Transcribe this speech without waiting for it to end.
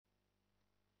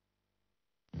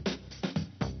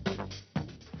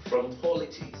From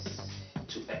politics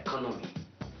to economy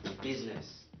to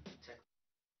business.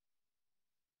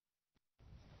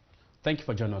 Thank you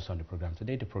for joining us on the program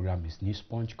today. The program is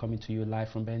Newspunch, coming to you live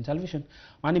from Ben Television.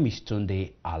 My name is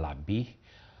Tunde Alabi.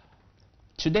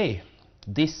 Today,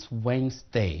 this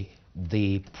Wednesday,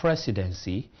 the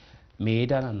presidency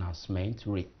made an announcement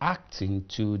reacting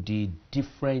to the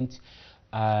different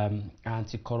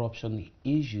anti-corruption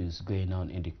issues going on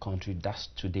in the country. That's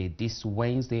today, this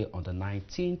Wednesday, on the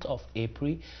 19th of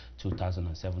April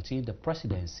 2017. The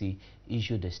presidency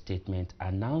issued a statement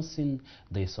announcing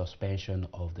the suspension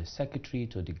of the secretary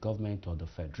to the government of the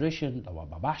Federation,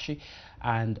 Babashi,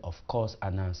 and of course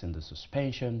announcing the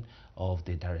suspension of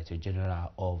the Director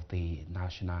General of the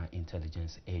National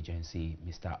Intelligence Agency,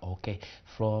 Mr. Oke,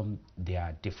 from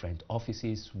their different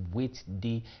offices, with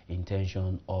the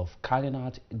intention of carrying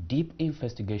out deep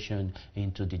investigation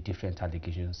into the different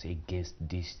allegations against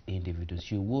these individuals.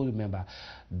 You will remember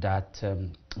that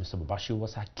Mr. Babashi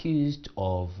was accused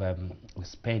of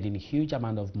spending a huge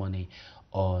amount of money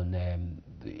on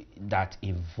that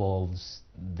involves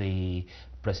the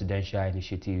presidential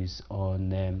initiatives on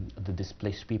the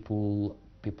displaced people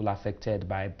affected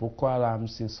by Boko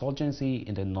Haram's insurgency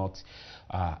in the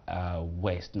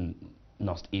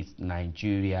northeast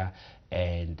Nigeria,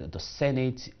 and the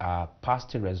Senate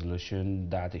passed a resolution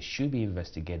that it should be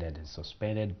investigated and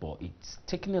suspended, but it's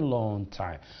taken a long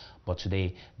time. But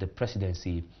today the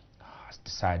presidency has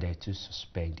decided to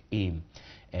suspend him,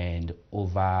 and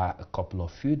over a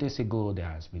few days ago there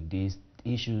has been these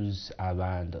issues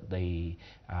around the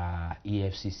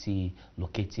EFCC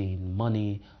locating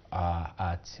money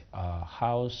at a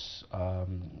house, a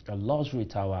luxury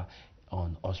tower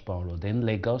on Osborne Road in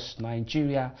Lagos,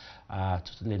 Nigeria,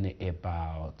 totaling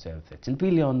about 13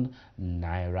 billion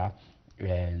naira.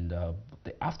 And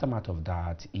the aftermath of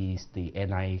that is the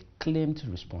NIA claimed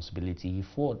responsibility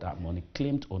for that money,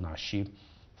 claimed ownership.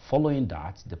 Following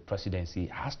that, the presidency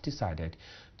has decided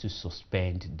to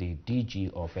suspend the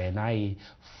DG of NIA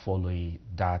following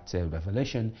that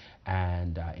revelation,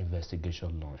 and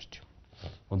investigation launched.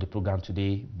 On the program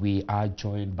today, we are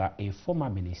joined by a former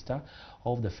minister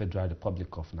of the Federal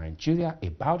Republic of Nigeria, a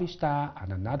barrister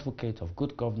and an advocate of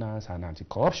good governance and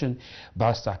anti-corruption,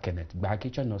 Barrister Kenneth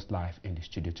Gbagi, joining us live in the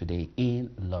studio today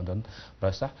in London.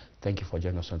 Barrister, thank you for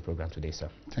joining us on the program today, sir.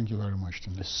 Thank you very much.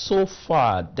 So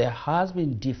far, there has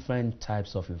been different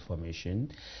types of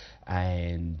information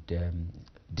and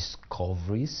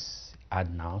discoveries,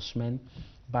 announcement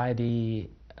by the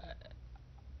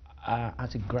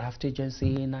anti-graft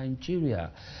agency in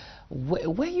Nigeria.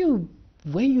 When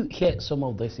you hear some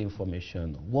of this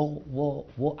information,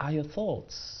 what are your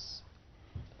thoughts?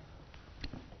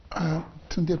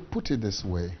 To put it this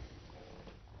way,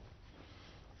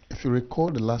 if you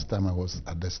recall the last time I was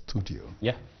at the studio,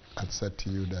 yeah, I said to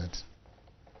you that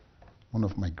one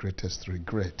of my greatest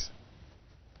regrets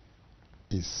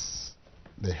is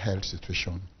the health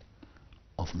situation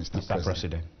of Mr.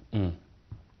 President.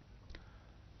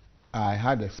 I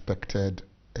had expected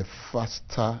a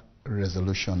faster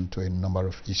resolution to a number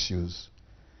of issues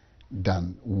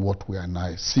than what we are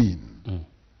now seeing.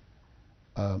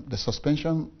 The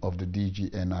suspension of the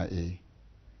DGNIA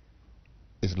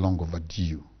is long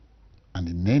overdue, and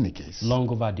in any case, long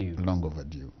overdue. Long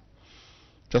overdue.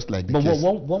 Just like the but case.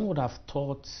 One would have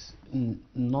thought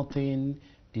nothing.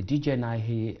 The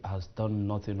DGNIA has done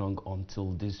nothing wrong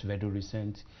until this very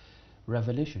recent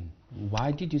revelation.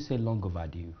 Why did you say long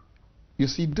overdue? You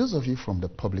see, those of you from the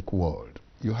public world,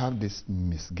 you have this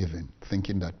misgiving,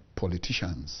 thinking that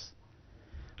politicians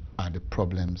are the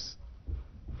problems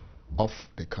of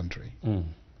the country.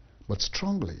 But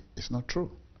strongly, it's not true.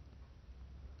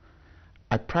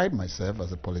 I pride myself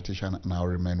as a politician, and I'll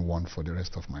remain one for the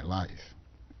rest of my life.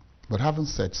 But having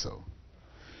said so,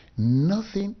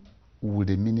 nothing would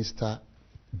a minister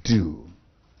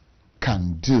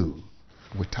can do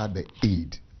without the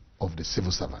aid of the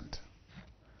civil servant,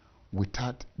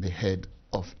 without the head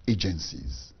of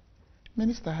agencies.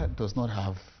 Minister does not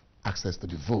have access to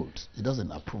the vote. He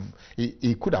doesn't approve.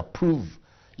 He could approve,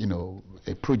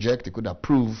 a project. He could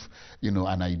approve,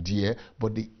 an idea,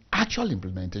 but the actual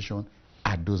implementation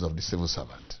are those of the civil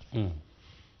servant.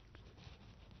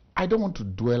 I don't want to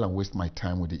dwell and waste my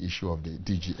time with the issue of the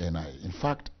DGNI. In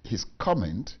fact, his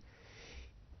comment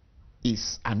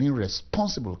is an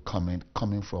irresponsible comment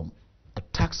coming from a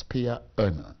taxpayer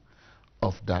earner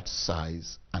of that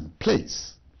size and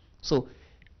place. So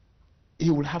he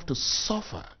will have to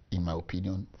suffer, in my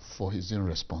opinion, for his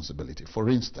irresponsibility. For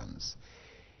instance,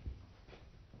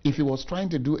 if he was trying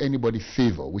to do anybody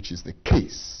favor, which is the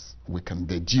case, we can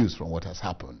deduce from what has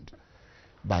happened,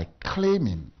 by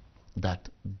claiming that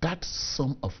that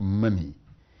sum of money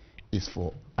is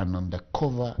for an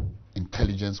undercover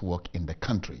intelligence work in the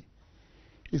country.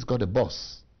 He's got a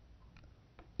boss.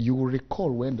 You will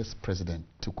recall when this president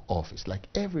took office, like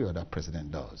every other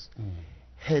president does,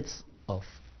 heads of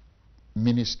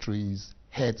ministries,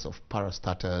 heads of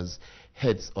parastatals,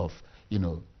 heads of,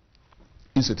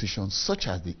 institutions such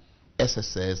as the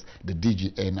SSS, the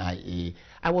DGNIA.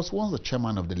 I was once the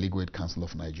chairman of the Legal Aid Council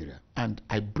of Nigeria, and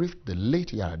I briefed the late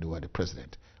Yar'Adua, the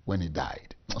president, when he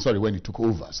died. Sorry, when he took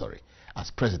over,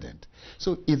 as president.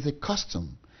 So it's a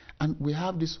custom, and we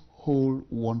have this whole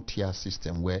one-tier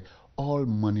system where all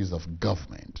monies of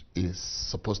government is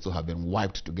supposed to have been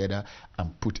wiped together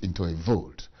and put into a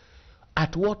vault.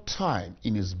 At what time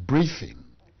in his briefing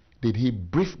did he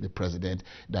brief the president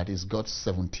that he's got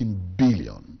 17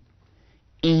 billion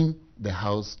in the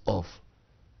house of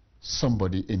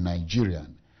somebody in Nigeria?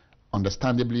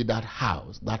 Understandably, that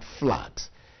house, that flat,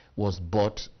 was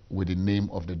bought with the name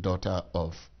of the daughter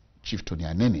of Chief Tony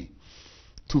Anene.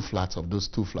 Two flats of those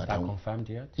two flats. That confirmed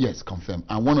yet? Yes, confirmed.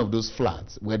 And one of those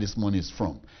flats, where this money is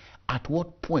from. At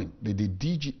what point did the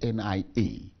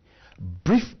DGNIA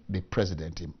brief the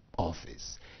president in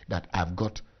office that I've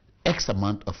got X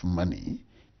amount of money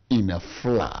in a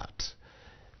flat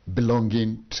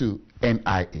belonging to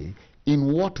NIA?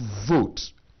 In what vote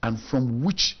and from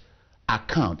which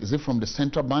account? Is it from the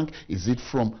central bank? Is it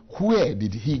from where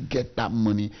did he get that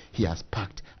money he has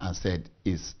packed and said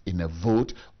is in a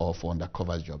vote or for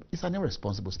undercover job? It's an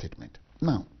irresponsible statement.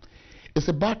 Now, it's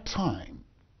about time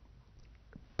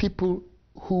people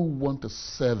who want to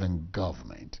serve in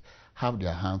government have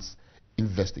their hands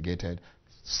investigated,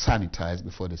 sanitized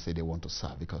before they say they want to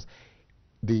serve, because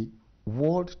the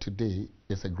world today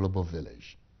is a global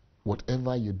village.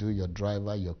 Whatever you do, your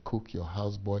driver, your cook, your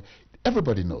houseboy,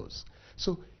 everybody knows.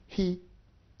 So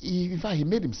in fact, he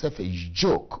made himself a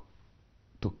joke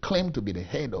to claim to be the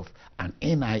head of an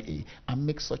NIA and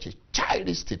make such a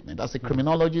childish statement. As a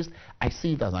criminologist, I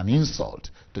see it as an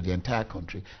insult to the entire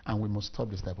country, and we must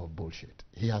stop this type of bullshit.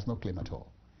 He has no claim at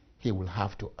all. He will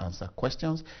have to answer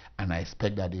questions, and I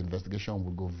expect that the investigation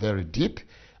will go very deep.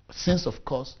 Since, of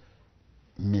course,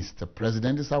 Mr.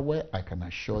 President is aware, I can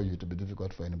assure you it will be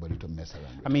difficult for anybody to mess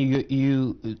around with. I mean,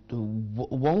 you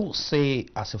won't say,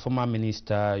 as a former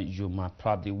minister,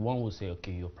 one will say,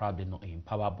 okay, you're probably not in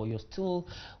power, but you're still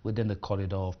within the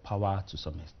corridor of power to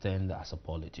some extent as a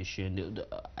politician.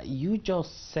 You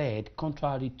just said,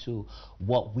 contrary to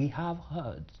what we have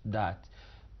heard, that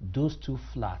those two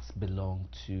flats belong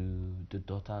to the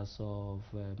daughters of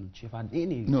Chief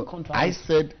Anene. No, I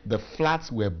said the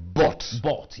flats were bought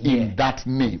in that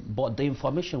name. But the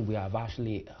information we have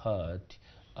actually heard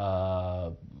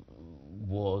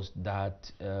was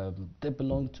that they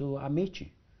belong to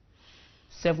Amechi,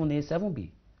 7A,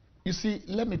 7B. You see,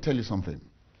 let me tell you something.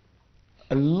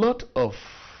 A lot of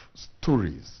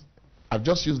stories, I've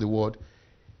just used the word,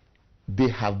 they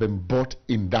have been bought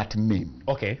in that name.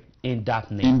 Okay. In that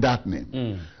name. In that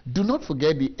name. Do not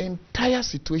forget the entire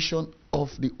situation of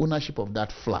the ownership of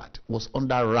that flat was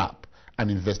under wrap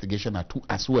and investigation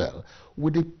as well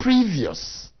with the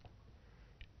previous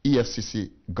EFCC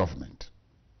government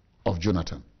of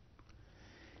Jonathan.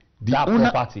 That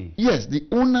property? Yes, the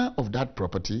owner of that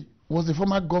property was the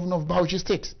former governor of Bauchi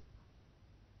State,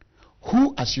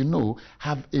 who, as you know,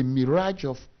 have a mirage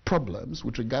of problems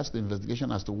with regards to the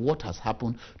investigation as to what has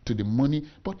happened to the money.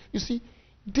 But you see,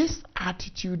 this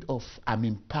attitude of I'm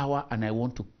in power and I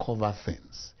want to cover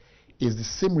things is the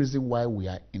same reason why we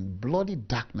are in bloody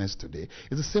darkness today.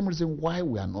 It's the same reason why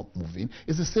we are not moving.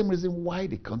 It's the same reason why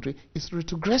the country is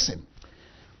retrogressing.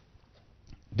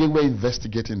 They were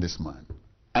investigating this man.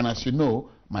 And as you know,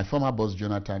 my former boss,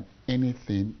 Jonathan,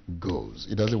 anything goes.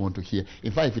 He doesn't want to hear.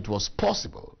 In fact, if it was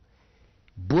possible,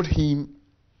 both him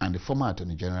and the former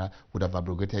Attorney General would have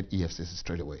abrogated EFCC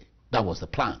straight away. That was the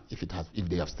plan if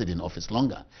they have stayed in office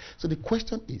longer. So the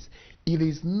question is, it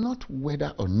is not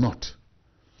whether or not,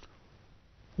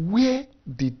 where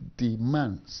did the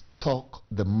man stock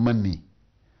the money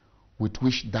with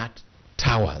which that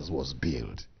towers was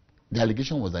built? The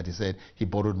allegation was that he said he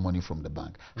borrowed money from the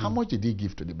bank. How much did he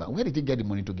give to the bank? Where did he get the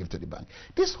money to give to the bank?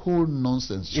 This whole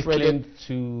nonsense. He claimed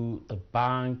to a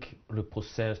bank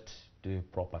repossessed the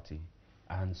property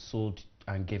and sold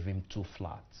and gave him 2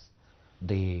 flats.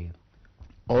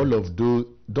 All of those,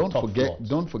 don't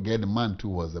forget the man too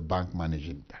was the bank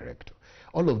managing director.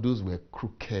 All of those were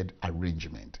crooked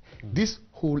arrangement. This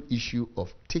whole issue of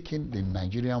taking the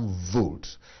Nigerian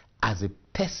vote as a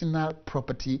personal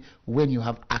property when you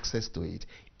have access to it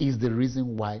is the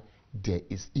reason why there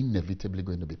is inevitably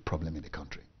going to be a problem in the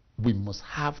country. We must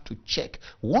have to check.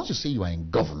 Once you say you are in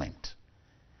government,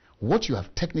 What you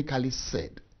have technically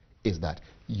said is that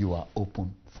you are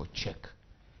open for check.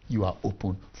 You are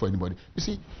open for anybody. You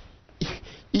see,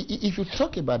 if you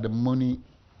talk about the money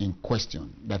in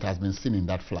question that has been seen in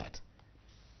that flat,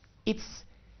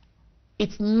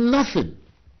 it's nothing,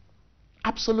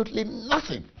 absolutely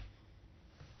nothing,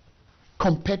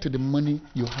 compared to the money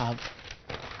you have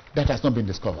that has not been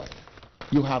discovered.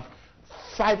 You have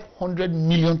 500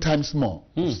 million times more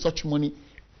of such money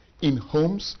in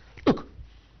homes. Look,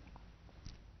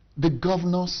 the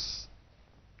governors,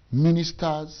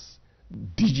 ministers,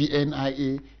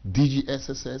 DGNIA,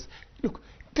 DGSSS, look,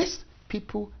 these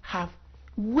people have,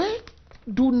 where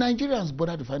do Nigerians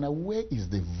bother to find out where is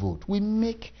the vote? We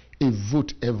make a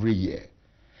vote every year,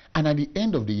 and at the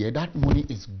end of the year, that money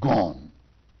is gone.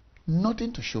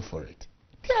 Nothing to show for it.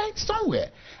 Yeah, it's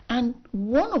somewhere. And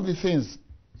one of the things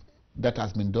that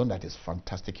has been done that is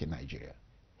fantastic in Nigeria,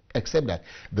 except that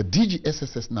the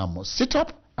DGSSS now must sit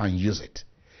up and use it.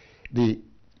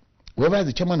 Whoever is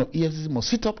the chairman of EFCC must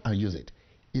sit up and use it,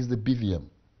 is the BVM.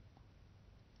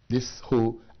 This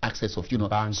whole access of,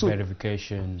 bank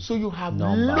verification. So you have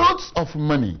number. lots of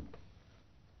money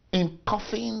in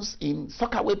coffins, in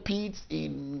sockaway pits,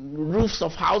 in roofs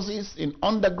of houses, in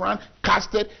underground,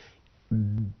 casted,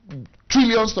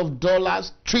 trillions of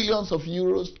dollars, trillions of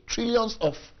euros, trillions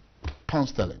of pound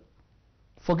sterling.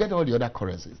 Forget all the other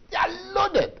currencies. They are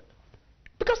loaded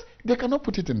because they cannot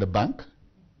put it in the bank.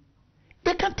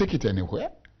 They can't take it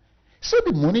anywhere. So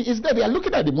the money is there. They are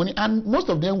looking at the money, and most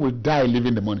of them will die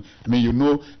leaving the money. I mean, you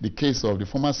know the case of the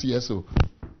former CSO,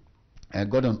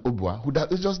 Gordon Obua, who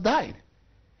just died.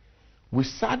 We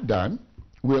sat down.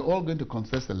 We were all going to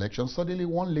contest elections. Suddenly,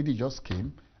 one lady just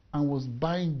came and was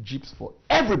buying jeeps for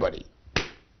everybody.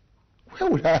 Where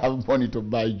would I have money to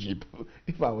buy jeep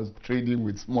if I was trading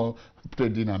with small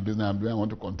trading and business and I want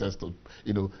to contest to,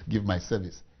 give my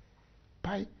service?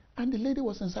 And the lady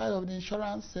was inside of the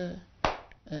insurance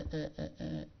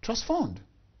trust fund.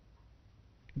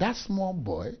 That small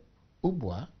boy,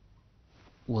 Ubwa,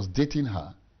 was dating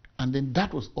her, and then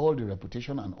that was all the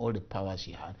reputation and all the power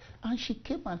she had. And she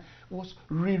came and was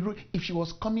if she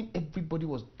was coming, everybody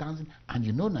was dancing. And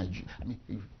Nigeria, I mean,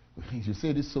 if you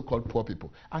say this so-called poor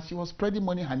people, as she was spreading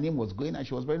money, her name was going, and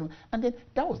she was spreading money. And then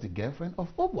that was the girlfriend of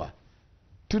Ubwa.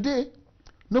 Today,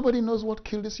 nobody knows what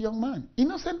killed this young man.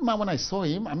 Innocent man. When I saw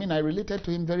him, I mean, I related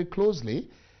to him very closely.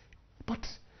 But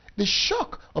the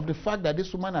shock of the fact that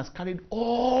this woman has carried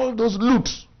all those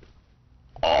loots,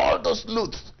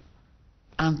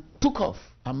 and took off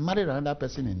and married another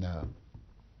person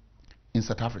in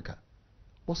South Africa,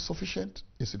 was sufficient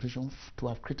a situation to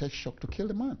have created shock to kill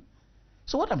the man.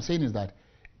 So what I'm saying is that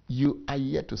you are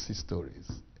yet to see stories.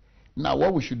 Now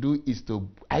what we should do is to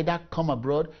either come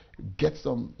abroad, get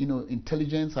some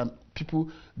intelligence and people.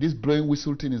 This blowing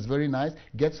whistle thing is very nice.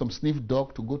 Get some sniff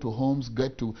dog to go to homes,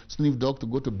 get to sniff dog to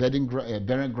go to burial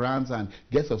grounds, and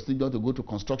get some sniff dog to go to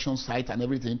construction sites and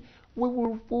everything. We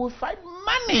will find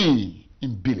money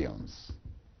in billions.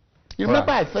 You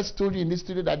remember I first told you in this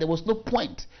studio that there was no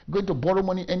point going to borrow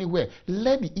money anywhere.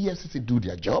 Let the EFCC do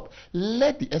their job.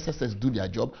 Let the SSS do their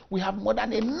job. We have more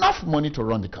than enough money to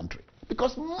run the country.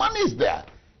 Because money is there.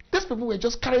 These people were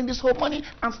just carrying this whole money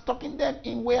and stocking them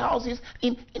in warehouses,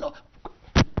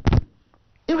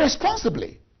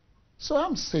 irresponsibly. So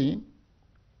I'm saying,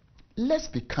 let's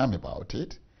be calm about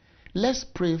it. Let's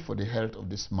pray for the health of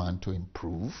this man to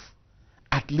improve.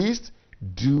 At least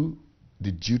do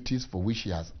the duties for which he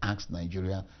has asked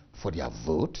Nigeria for their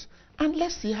vote. And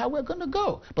let's see how we're going to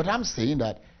go. But I'm saying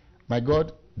that, my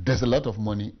God, there's a lot of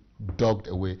money dogged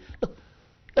away. Look,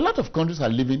 a lot of countries are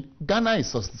living. Ghana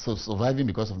is surviving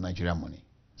because of Nigerian money,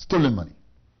 stolen money.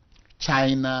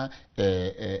 China,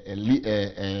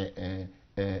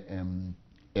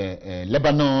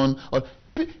 Lebanon.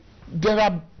 There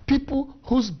are people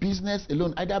whose business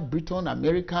alone, either Britain,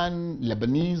 American,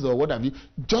 Lebanese, or what have you,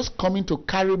 just coming to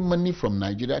carry money from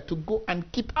Nigeria to go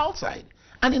and keep outside.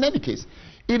 And in any case,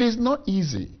 it is not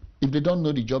easy. If they don't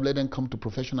know the job, let them come to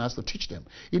professionals to teach them.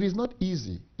 It is not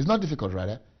easy. It's not difficult,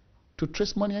 rather, to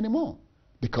trace money anymore,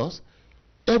 because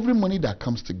every money that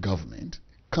comes to government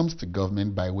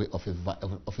by way of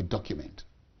a document.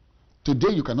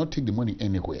 Today you cannot take the money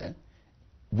anywhere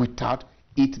without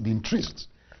it being traced.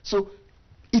 So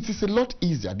it is a lot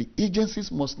easier. The agencies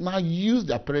must now use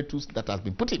the apparatus that has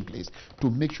been put in place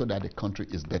to make sure that the country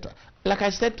is better. Like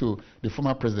I said to the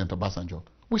former president Obasanjo,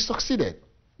 we succeeded.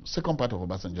 Second part of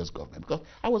Obasanjo's government, because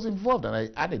I was involved and I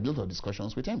had a lot of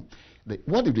discussions with him.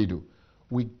 What did they do?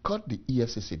 We got the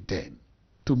EFCC then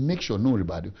to make sure,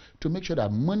 to make sure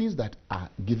that monies that are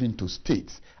given to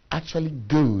states actually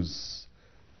goes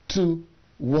to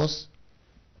what's,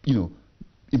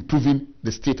 improving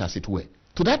the state, as it were.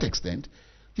 To that extent,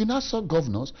 you now saw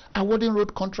governors awarding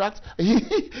road contracts,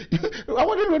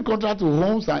 awarding road contracts to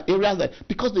homes and areas that,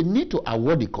 because they need to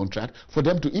award the contract for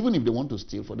them to, even if they want to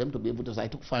steal, for them to be able to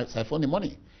siphon the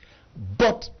money.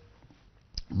 But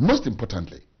most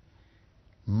importantly,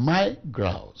 my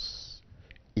grouse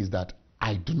is that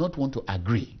I do not want to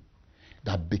agree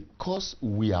that because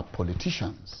we are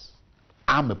politicians,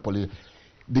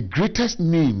 the greatest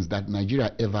names that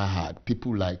Nigeria ever had,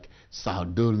 people like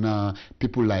Sardauna,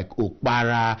 people like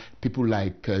Okpara, people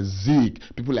like Zik,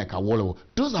 people like Awolowo,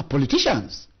 those are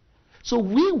politicians. So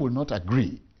we will not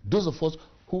agree, those of us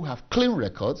who have clean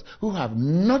records, who have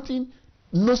nothing,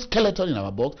 no skeleton in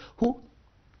our box, who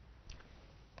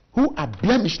are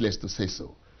blemishless, to say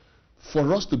so,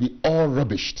 for us to be all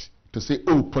rubbished, to say,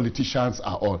 oh, politicians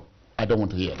are all. I don't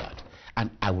want to hear that. And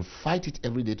I will fight it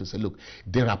every day to say, look,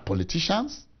 there are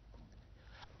politicians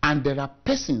and there are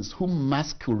persons who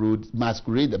masquerade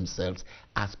themselves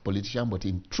as politicians, but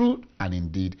in truth and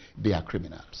indeed, they are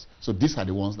criminals. So these are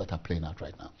the ones that are playing out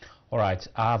right now. All right.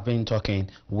 I've been talking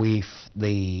with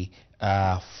the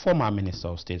former Minister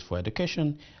of State for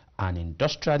Education, an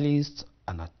industrialist,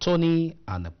 an attorney,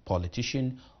 and a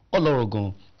politician,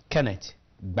 Olorogun Kenneth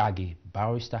Gbagi,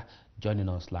 barrister, joining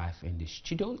us live in the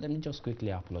studio. Let me just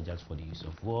quickly apologize for the use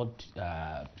of word.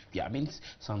 Yeah, I mean,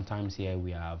 sometimes here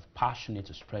we have passionate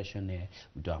expression here.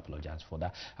 We do apologize for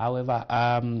that. However,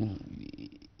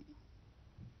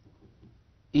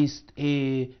 it's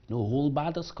a no hold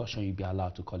bar discussion. You'll be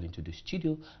allowed to call into the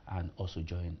studio and also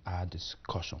join our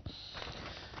discussion.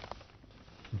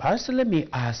 Barrister, let me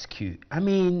ask you. I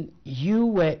mean, you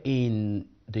were in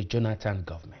the Jonathan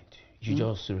government. You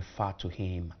just refer to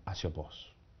him as your boss.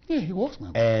 Yeah, he was my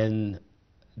boss. And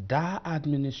that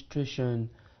administration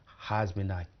has been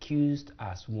accused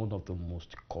as one of the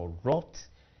most corrupt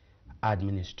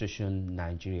administration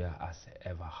Nigeria has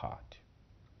ever had.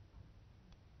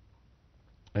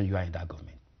 And you are in that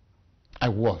government. I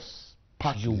was.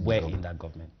 Partly you were in that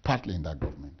government. Partly in that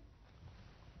government.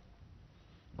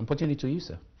 I'm putting it to you,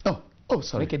 sir. Oh,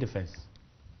 sorry. Make a defense.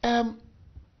 As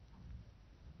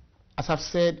I've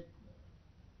said,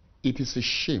 it is a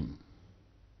shame.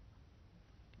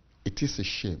 It is a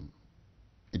shame.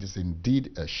 It is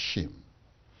indeed a shame.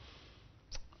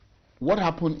 What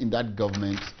happened in that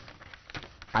government,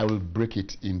 I will break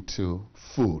it into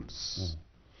folds.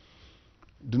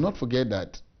 Do not forget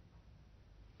that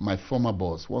my former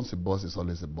boss, once a boss is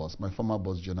always a boss, my former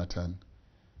boss, Jonathan,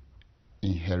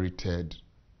 inherited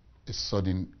a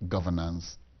sudden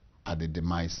governance at the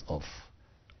demise of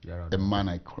a man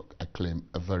I claim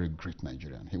a very great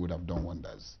Nigerian. He would have done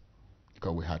wonders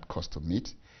because we had cause to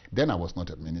meet. Then I was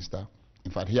not a minister.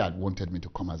 In fact, he had wanted me to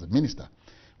come as a minister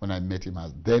when I met him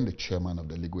as then the chairman of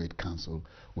the Legal Aid Council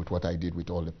with what I did with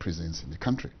all the prisons in the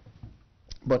country.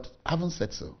 But having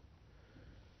said so,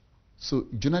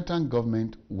 Jonathan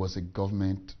government was a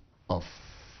government of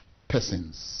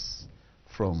persons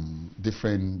from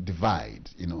different divide,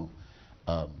 you know.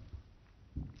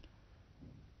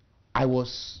 I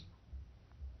was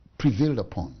prevailed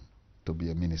upon to be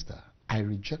a minister. I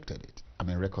rejected it. I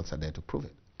mean, records are there to prove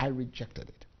it. I rejected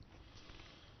it.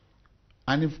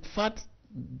 And in fact,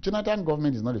 Jonathan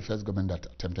government is not the first government that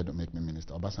attempted to make me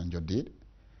minister. Obasanjo did.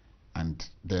 And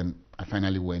then I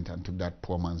finally went and took that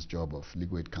poor man's job of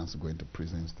Legal Aid Council, going to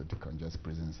prisons to decongest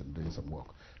prisons and doing some work.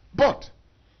 But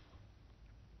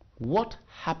what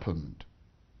happened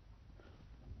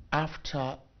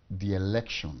after the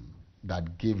election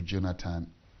that gave Jonathan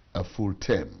a full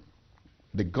term?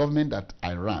 The government that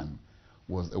I ran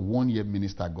was a one-year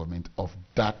minister government of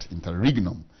that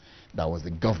interregnum. That was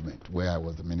the government where I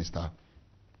was the minister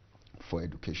for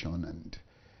education. And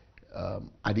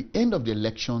at the end of the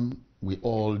election, we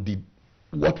all did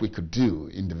what we could do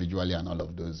individually and all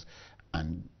of those.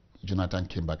 And Jonathan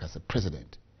came back as a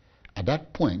president. At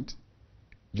that point,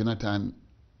 Jonathan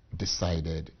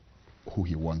decided who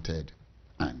he wanted.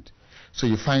 And so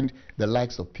you find the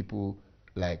likes of people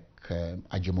like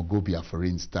Ajimogobia, for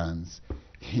instance,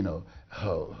 you know,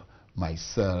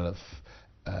 myself,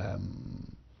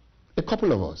 a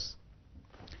couple of us.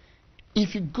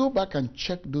 If you go back and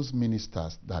check those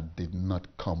ministers that did not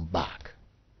come back.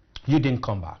 You didn't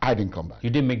come back? I didn't come back. You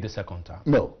didn't make the second term?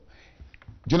 No.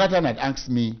 Jonathan had asked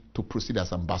me to proceed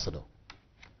as ambassador.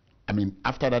 I mean,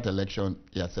 after that election,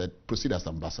 he had said, proceed as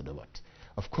ambassador. But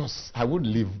of course, I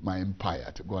wouldn't leave my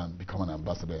empire to go and become an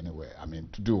ambassador anywhere. I mean,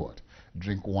 to do what?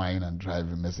 Drink wine and drive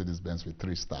a Mercedes-Benz with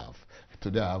 3 staff.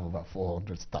 Today I have over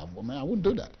 400 staff. I mean, I wouldn't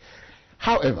do that.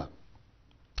 However,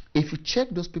 if you check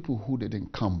those people who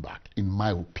didn't come back, in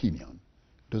my opinion,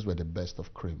 those were the best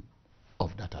of cream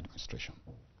of that administration.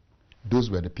 those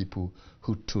were the people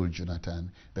who told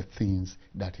Jonathan the things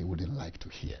that he wouldn't like to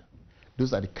hear.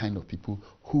 Those are the kind of people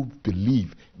who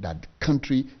believe that the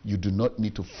country, you do not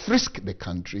need to frisk the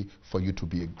country for you to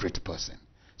be a great person.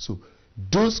 So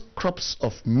those crops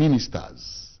of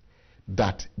ministers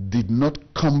that did not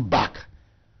come back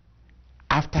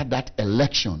after that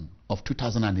election of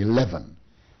 2011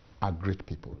 are great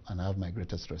people, and I have my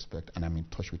greatest respect, and I'm in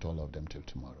touch with all of them till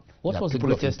tomorrow. What was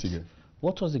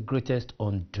the greatest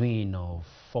undoing of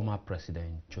former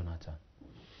President Jonathan?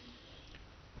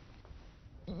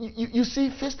 You see,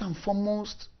 first and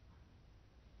foremost,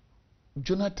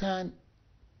 Jonathan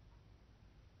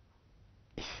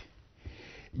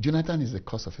is the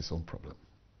cause of his own problem.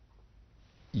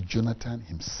 Jonathan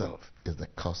himself is the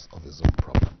cause of his own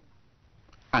problem.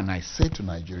 And I say to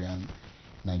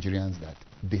Nigerians that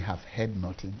they have heard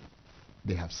nothing,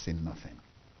 they have seen nothing.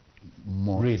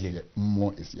 More is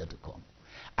yet to come.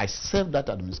 I served that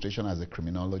administration as a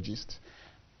criminologist,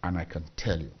 and I can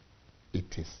tell you,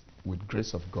 it is with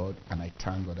grace of God, and I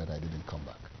thank God that I didn't come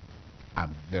back.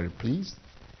 I'm very pleased.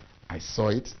 I saw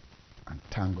it, and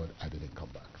thank God I didn't come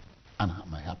back. And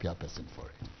I'm a happier person for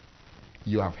it.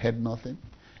 You have heard nothing.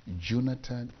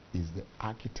 Jonathan is the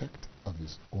architect of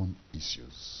his own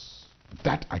issues.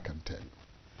 That I can tell you.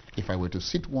 If I were to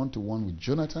sit one-to-one with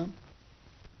Jonathan,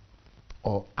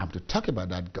 or I'm to talk about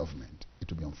that government, it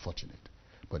would be unfortunate.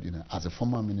 But as a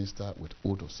former minister with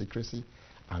oath of secrecy,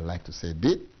 I like to say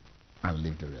did and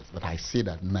leave the rest. But I say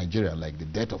that Nigeria, like the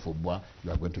death of Obua,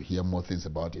 you are going to hear more things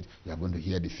about it. You are going to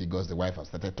hear the figures. The wife has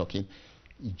started talking.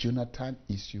 Jonathan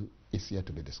issue is here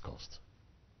to be discussed.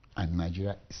 And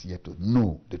Nigeria is here to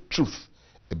know the truth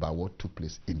about what took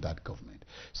place in that government.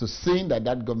 So saying that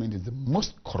that government is the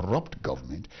most corrupt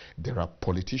government, there are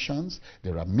politicians,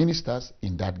 there are ministers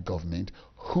in that government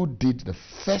who did the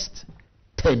first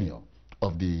tenure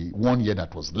of the 1 year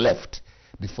that was left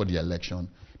before the election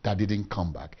that didn't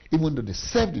come back. Even though they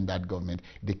served in that government,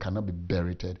 they cannot be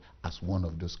buried as one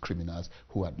of those criminals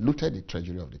who had looted the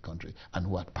treasury of the country and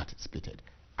who had participated.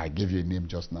 I gave you a name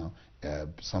just now,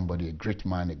 somebody, a great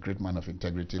man of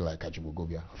integrity like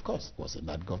Gbagi, of course, was in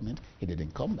that government. He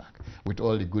didn't come back. With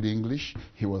all the good English,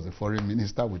 he was a foreign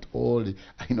minister with all the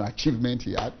achievement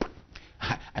he had.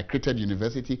 I created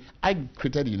university. I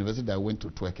created a university that went to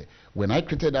Tweke. When I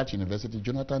created that university,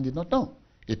 Jonathan did not know.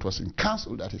 It was in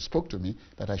council that he spoke to me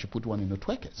that I should put one in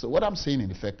Tweke. So what I'm saying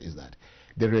in effect is that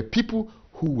there are people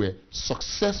who were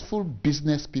successful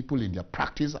business people in their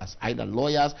practice as either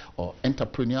lawyers or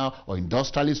entrepreneur or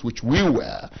industrialists, which we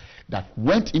were, that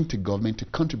went into government to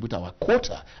contribute our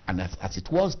quota. And as it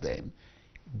was then,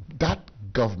 that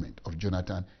government of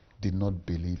Jonathan did not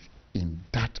believe in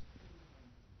that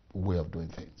way of doing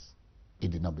things. He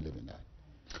did not believe in that.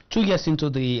 2 years into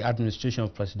the administration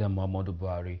of President Muhammadu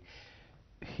Buhari,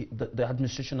 the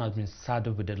administration has been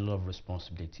saddled with a lot of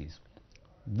responsibilities.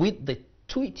 With the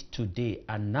tweet today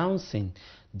announcing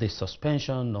the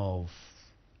suspension of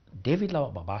David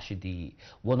Lawal Babashidi,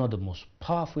 one of the most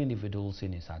powerful individuals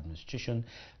in his administration,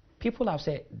 people have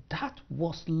said that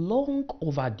was long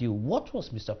overdue. What was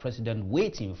Mr. President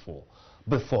waiting for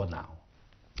before now?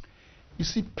 You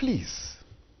see, please.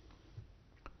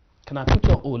 Can I put you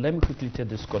on hold? Let me quickly take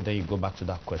this call, then you go back to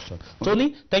that question.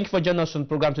 Tony, thank you for joining us on the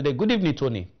program today. Good evening,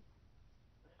 Tony.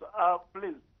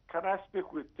 Please, can I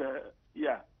speak with,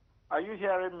 yeah. Are you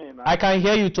hearing me now? I can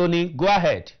hear you, Tony. Go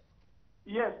ahead.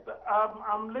 Yes,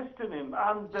 I'm listening.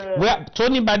 And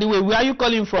Tony, by the way, where are you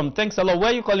calling from? Thanks a lot. Where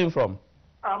are you calling from?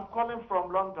 I'm calling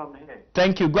from London here.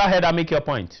 Thank you. Go ahead and make your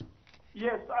point.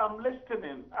 Yes, I'm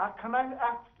listening. Can I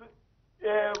ask...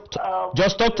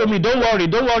 just talk to me. Don't worry.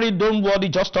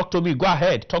 Just talk to me. Go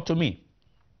ahead. Talk to me.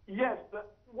 Yes,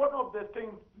 one of the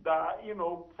things that,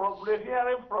 from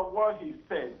hearing from what he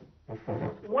said,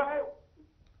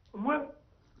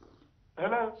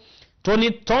 hello?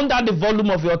 Tony, turn down the volume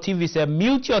of your TV set,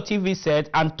 mute your TV set,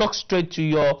 and talk straight to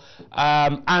your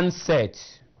handset.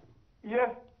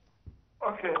 Yes.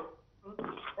 Okay.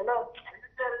 Hello? Are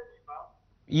you hearing me now?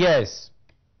 Yes.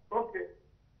 Okay.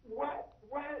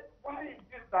 Why is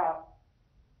it that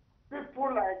people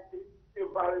like a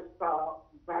barrister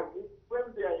Gbagi, when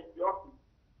they are in the office,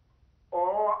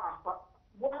 or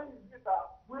why is it that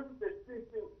when they see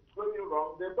things going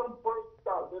wrong, they don't point it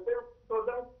out, they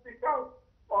don't speak out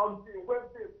until when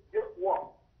things get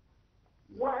worse?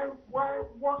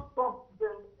 What stops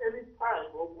them anytime,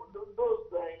 or those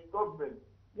in government?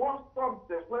 What stops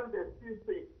them when they see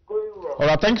things going wrong? All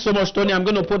right, thank you so much, Tony. I'm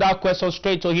going to put that question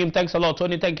straight to him. Thanks a lot,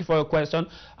 Tony. Thank you for your question.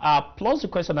 Plus the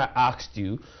question I asked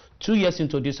you, 2 years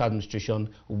into this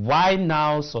administration, why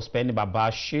now suspending Baba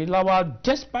Shilawa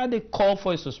despite the call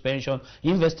for a suspension,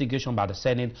 investigation by the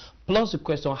Senate? Plus the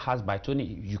question asked by Tony,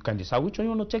 you can decide which one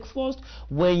you want to take first.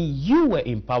 When you were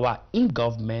in power, in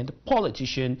government,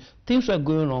 politician, things were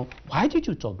going on, why did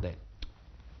you talk then?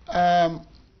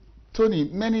 Tony,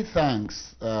 many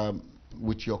thanks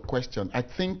with your question. I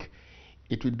think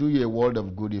it will do you a world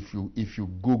of good if you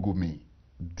Google me.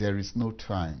 There is no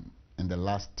time in the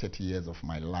last 30 years of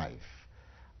my life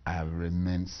I have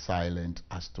remained silent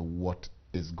as to what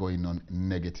is going on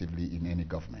negatively in any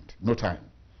government. No time.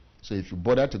 So if you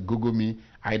bother to Google me,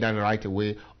 either right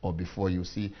away or before, you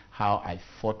see how I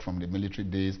fought from the military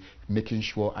days, making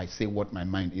sure I say what my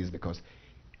mind is, because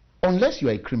unless you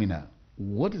are a criminal,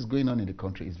 what is going on in the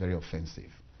country is very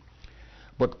offensive.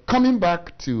 But coming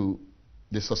back to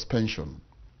the suspension,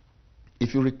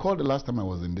 if you recall the last time I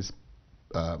was in this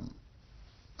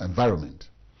environment,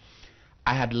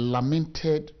 I had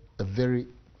lamented a very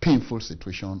painful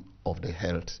situation of the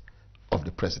health of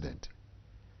the president.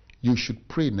 You should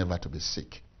pray never to be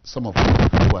sick. Some of you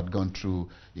who had gone through,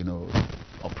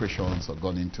 operations or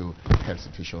gone into health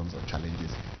situations or challenges,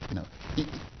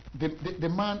 the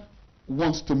man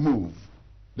wants to move.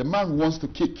 The man wants to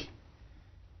kick.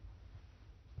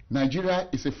 Nigeria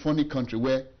is a funny country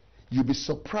where you'll be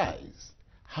surprised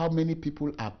how many people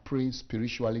are praying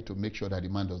spiritually to make sure that the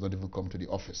man does not even come to the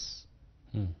office.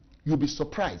 You'll be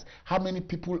surprised how many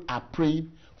people are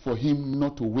praying for him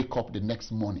not to wake up the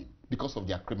next morning because of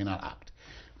their criminal act.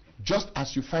 Just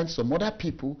as you find some other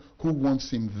people who wants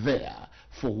him there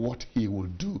for what he will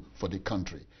do for the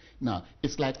country. Now,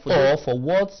 it's like for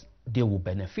what they will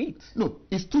benefit. No,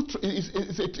 it's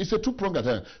a two-pronged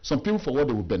attack. Some people for what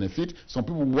they will benefit, some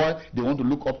people why they want to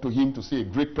look up to him to see a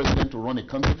great president to run a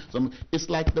country. It's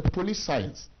like the police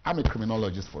science. I'm a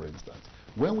criminologist, for instance.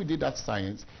 When we did that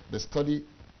science, the study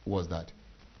was that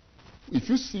if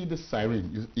you see the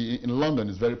siren, in London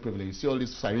it's very prevalent, you see all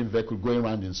these siren vehicles going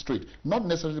around in the street, not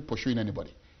necessarily pursuing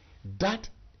anybody. That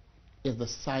is the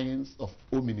science of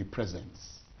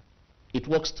omnipresence. It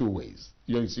works two ways.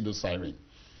 You see those sirens.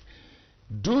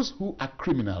 Those who are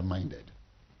criminal-minded,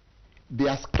 they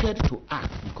are scared to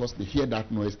act because they hear that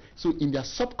noise. So in their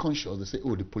subconscious, they say,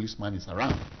 oh, the policeman is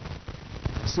around.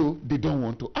 So they don't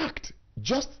want to act.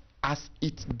 Just as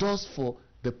it does for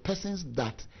the persons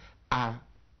that are,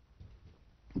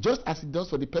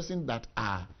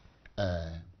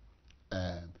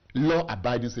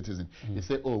 law-abiding citizens. They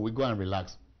say, oh, we go and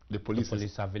relax. The police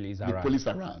are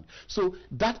around. So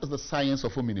that is the science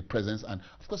of omnipresence, and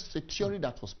of course it's a theory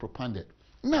that was propounded.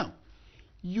 Now,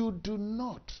 you do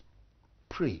not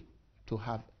pray to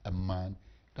have a man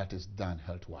that is done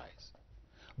health-wise.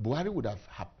 Buhari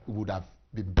would have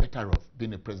been better off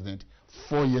being a president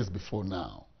 4 years before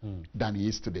now than he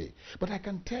is today. But I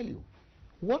can tell you,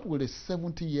 what will a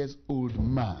 70-years-old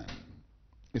man,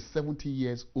 a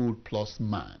 70-years-old plus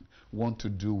man, want to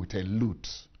do with a loot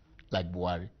like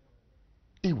Buhari?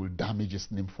 It will damage his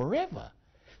name forever.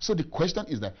 So the question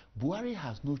is that Buhari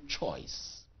has no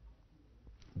choice.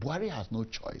 Buhari has no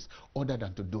choice other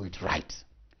than to do it right.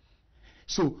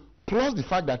 So, plus the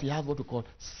fact that he has what we call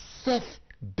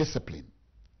self-discipline.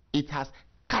 It has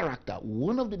character.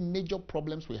 One of the major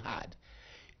problems we had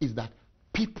is that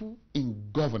people in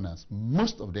governance,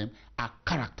 most of them are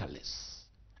characterless.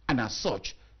 And as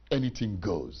such, anything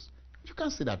goes. You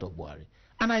can't say that of Buhari.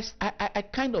 And I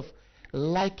kind of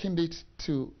likened it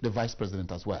to the vice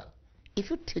president as well. If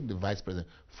you take the vice president,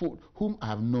 for whom I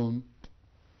have known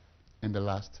in the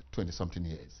last 20-something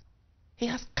years, he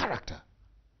has character.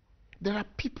 There are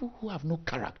people who have no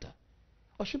character.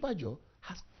 Oshibajo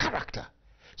has character.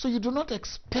 So you do not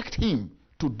expect him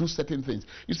to do certain things.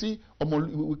 You see,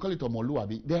 we call it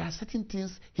Omoluabi. There are certain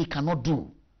things he cannot do.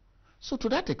 So to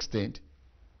that extent,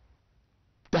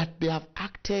 that they have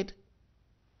acted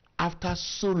after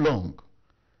so long,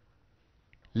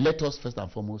 let us first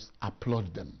and foremost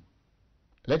applaud them.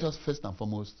 Let us first and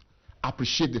foremost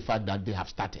appreciate the fact that they have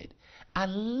started.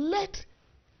 And let,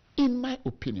 in my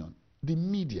opinion, the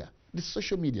media, the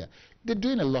social media, they're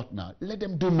doing a lot now. Let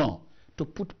them do more to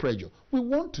put pressure. We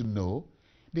want to know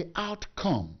the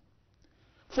outcome.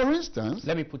 For instance,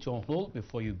 let me put you on hold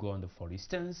before you go on the for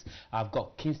instance. I've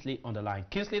got Kingsley on the line.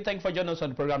 Kingsley, thank you for joining us on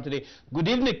the program today. Good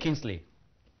evening, Kingsley.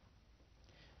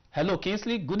 Hello,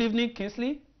 Kingsley. Good evening,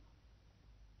 Kingsley.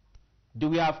 Do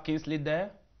we have Kingsley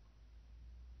there?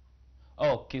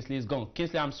 Oh, Kingsley is gone.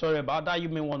 Kingsley, I'm sorry about that. You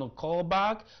may want to call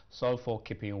back. Sorry for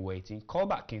keeping you waiting. Call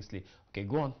back, Kingsley. Okay,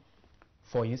 go on.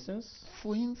 For instance?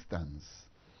 For instance,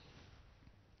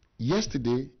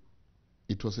 Yesterday,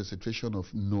 it was a situation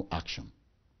of no action.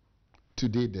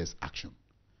 Today, there's action.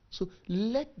 So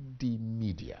let the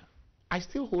media, I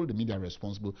still hold the media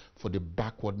responsible for the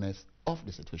backwardness of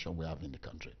the situation we have in the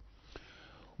country.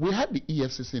 We had the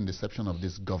EFCC in the inception of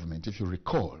this government, if you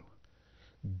recall,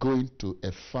 going to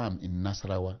a farm in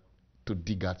Nasarawa to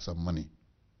dig out some money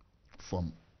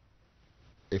from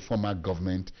a former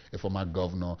government, a former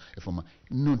governor,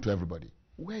 known to everybody.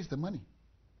 Where is the money?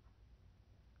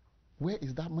 Where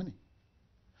is that money?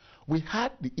 We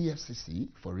had the EFCC,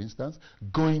 for instance,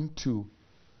 going to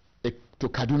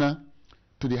Kaduna,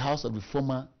 to the house of the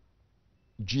former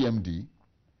GMD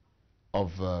of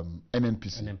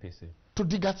NNPC. To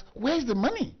dig out. Where is the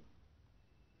money?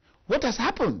 What has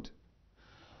happened?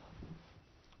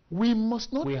 We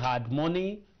must not. We had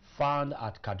money found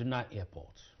at Kaduna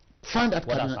Airport. Found at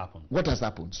What Kaduna. has happened? What has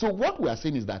happened? So what we are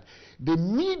saying is that the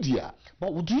media.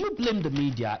 But do you blame the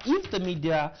media if the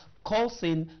media calls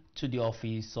in to the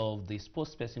office of the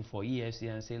spokesperson for EFC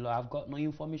and say, look, I've got no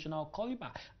information, I'll call you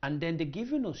back, and then they give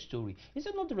you no story? Is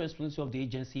it not the responsibility of the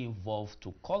agency involved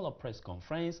to call a press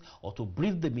conference or to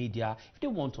brief the media if they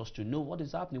want us to know what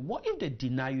is happening? What if they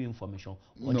deny you information?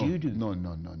 What do you do? No.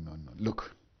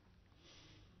 Look,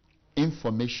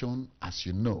 information, as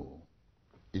you know,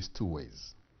 is two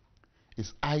ways.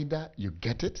 It's either you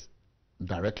get it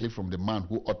directly from the man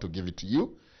who ought to give it to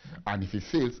you, and if he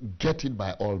fails, get it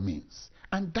by all means.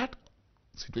 And that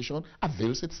situation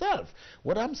avails itself.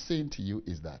 What I'm saying to you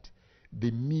is that the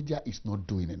media is not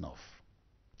doing enough.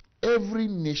 Every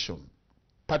nation,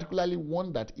 particularly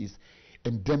one that is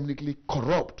endemically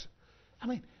corrupt, I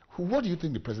mean, what do you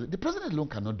think the president alone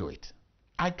cannot do it?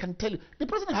 I can tell you, the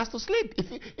president has to sleep.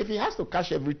 If he has to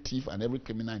catch every thief and every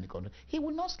criminal in the country, he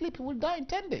will not sleep. He will die in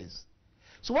 10 days.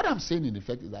 So what I'm saying in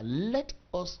effect is that let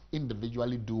us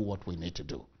individually do what we need to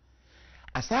do.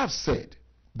 As I have said,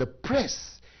 the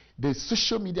press, the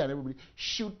social media and everybody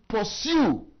should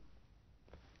pursue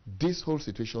this whole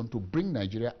situation to bring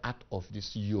Nigeria out of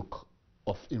this yoke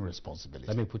of irresponsibility.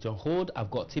 Let me put you on hold.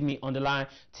 I've got Timmy on the line.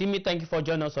 Timmy, thank you for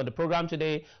joining us on the program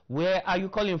today. Where are you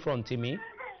calling from, Timmy?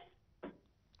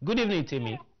 Good evening,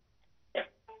 Timmy.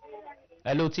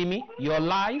 Hello, Timmy. You're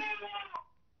live?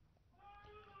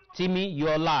 Timmy,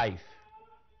 you're live.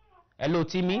 Hello,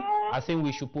 Timmy. I think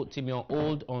we should put Timmy on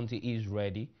hold until he's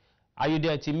ready. Are you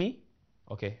there, Timmy?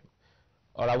 Okay.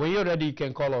 All right. When you're ready, you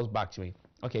can call us back, Timmy.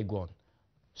 Okay, go on.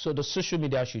 So the social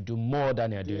media should do more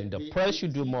than they're doing. The press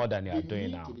should do more than they are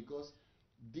doing now. Because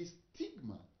the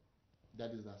stigma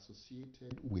that is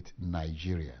associated with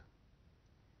Nigeria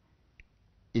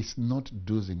is not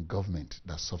those in government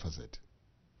that suffers it.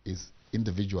 It's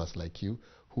individuals like you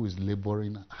who is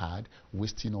laboring hard,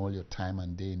 wasting all your time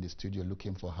and day in the studio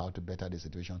looking for how to better the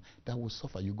situation, that will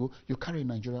suffer. You carry a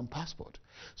Nigerian passport.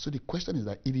 So the question is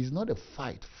that it is not a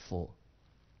fight for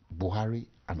Buhari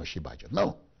and Oshibajo.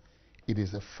 No. It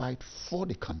is a fight for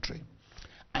the country.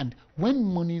 And when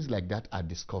monies like that are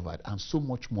discovered, and so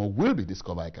much more will be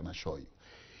discovered, I can assure you,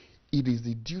 it is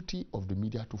the duty of the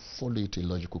media to follow it to a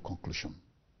logical conclusion.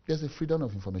 There's a freedom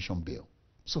of information bill.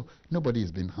 So nobody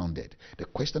is being hounded. The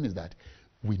question is that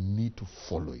we need to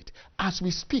follow it. As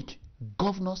we speak,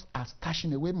 governors are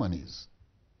stashing away monies.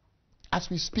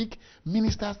 As we speak,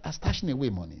 ministers are stashing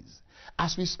away monies.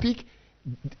 As we speak,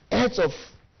 heads of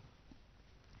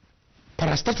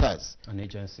parastatals and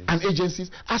agencies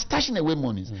are stashing away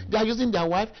monies. They are using their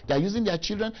wife, they are using their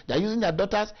children, they are using their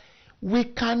daughters. We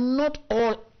cannot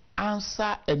all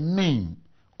answer a name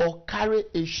or carry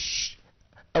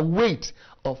a weight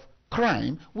of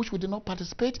crime which we did not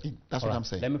participate in. That's what I'm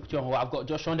saying. Let me put you on hold. I've got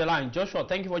Joshua on the line. Joshua,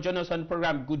 thank you for joining us on the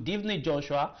program. Good evening,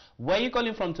 Joshua. Where are you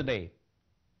calling from today?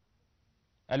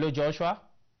 Hello, Joshua.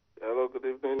 Hello, good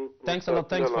evening. Thanks a lot.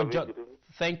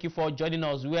 Thank you for joining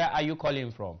us. Where are you calling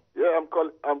from? Yeah,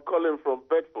 I'm calling from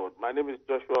Bedford. My name is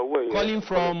Joshua Way. Calling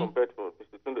from Bedford,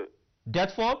 Mr. Tunde.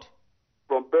 Bedford?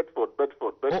 From Bedford.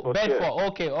 Oh, Bedford. Yeah.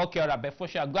 Okay, all right.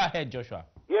 Bedford. Go ahead, Joshua.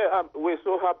 Yeah, we're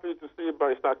so happy to see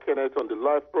Barrister Kenneth on the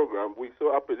live program. We're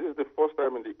so happy. This is the first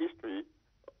time in the history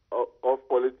of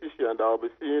politicians that I'll be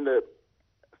seeing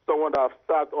someone that have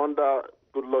sat under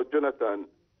Goodluck Jonathan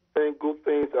saying good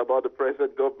things about the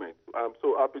present government. I'm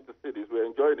so happy to see this. We're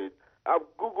enjoying it. I've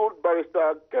Googled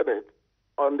Barrister Kenneth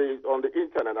on the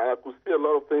internet, and I could see a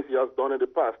lot of things he has done in the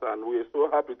past, and we're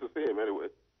so happy to see him anyway.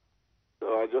 So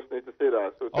I just need to say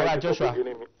that. So all right, Joshua.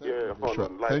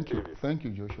 Thank you,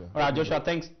 Joshua. All right, Joshua.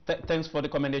 Thanks for the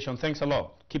commendation. Thanks a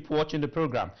lot. Keep watching the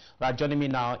program. Right, joining me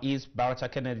now is Barrister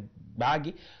Kenneth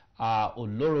Gbagi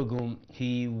Olorogun.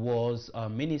 He was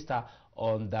Minister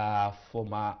under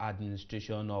former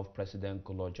administration of President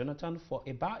Goodluck Jonathan for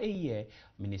about a year,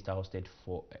 Minister of State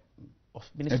for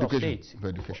Minister of State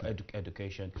for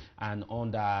Education, and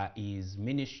under his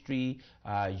ministry,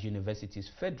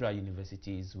 federal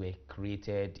universities were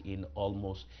created in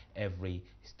almost every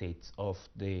state of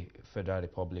the Federal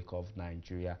Republic of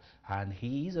Nigeria. And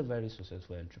he is a very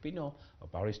successful entrepreneur, a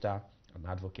barrister, an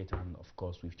advocate, and of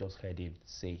course we've just heard him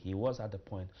say he was at the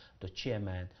point the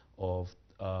chairman of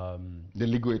the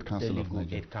Legal Aid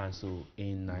Council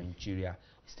in Nigeria.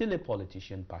 Still a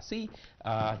politician per se.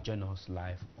 Join us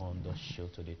live on the show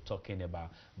today talking about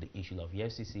the issue of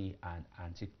EFCC and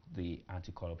the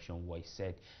anti-corruption, where he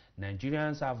said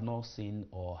Nigerians have not seen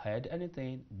or heard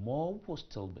anything. More will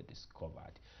still be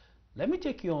discovered. Let me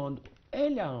take you on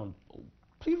earlier on.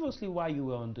 Previously, while you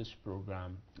were on this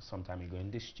program some time ago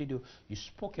in this studio, you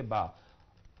spoke about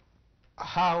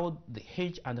how the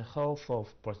age and the health of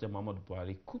President Muhammadu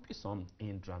Buhari could be some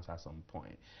hindrance at some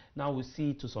point. Now we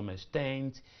see to some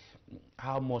extent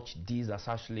how much this has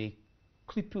actually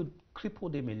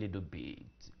crippled him a little bit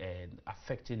and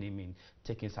affecting him in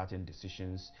taking certain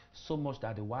decisions, so much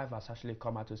that the wife has actually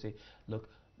come out to say, look,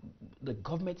 the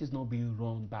government is not being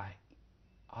run by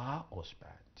our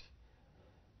husband.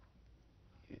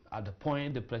 At the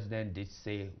point, the president did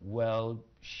say, well,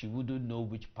 she wouldn't know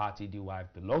which party the wife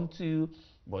belonged to,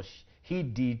 but he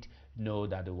did know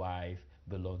that the wife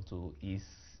belonged to his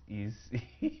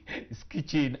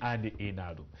kitchen and the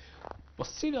inner room. But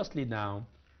seriously now,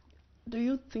 do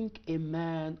you think a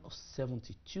man of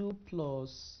 72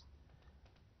 plus,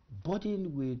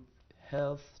 burdened with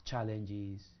health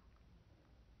challenges,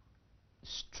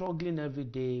 struggling every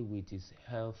day with his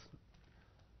health,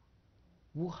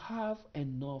 will have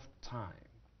enough time,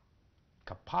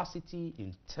 capacity,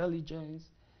 intelligence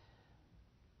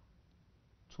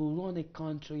to run a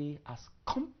country as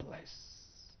complex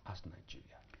as Nigeria?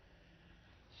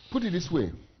 Put it this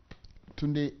way,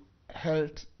 Tunde,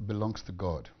 health belongs to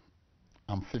God.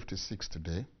 I'm 56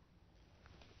 today.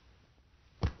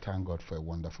 Thank God for a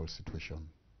wonderful situation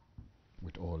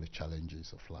with all the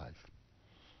challenges of life.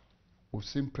 We've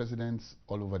seen presidents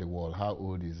all over the world. How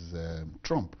old is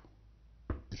Trump,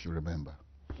 if you remember?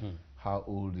 How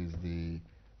old is the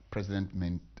President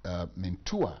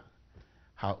Mentua?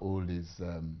 How old is...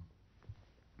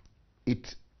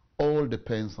 it all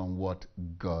depends on what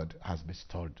God has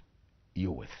bestowed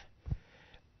you with.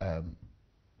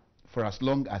 For as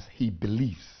long as he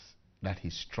believes that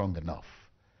he's strong enough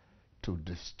to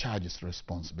discharge his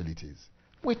responsibilities,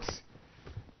 which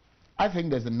I think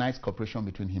there's a nice cooperation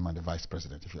between him and the vice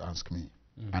president, if you ask me.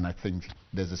 And I think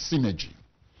there's a synergy.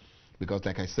 Because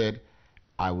like I said,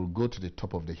 I will go to the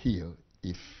top of the hill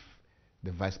if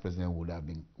the vice president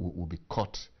would be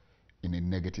caught in a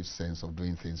negative sense of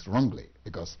doing things wrongly,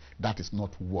 because that is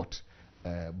not what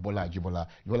Bola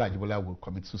Ajibola will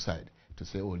commit suicide to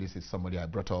say, oh, this is somebody I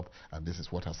brought up and this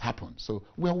is what has happened. So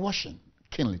we're watching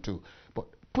keenly too. But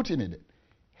putting it,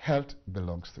 health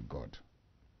belongs to God.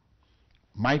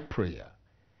 My prayer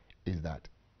is that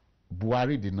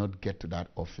Buhari did not get to that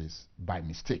office by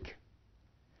mistake.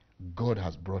 God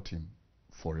has brought him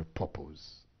for a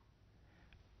purpose,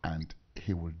 and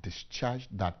he will discharge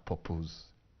that purpose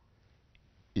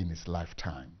in his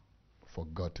lifetime for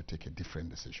God to take a different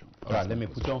decision. All right, let me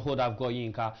put you on hold. I've got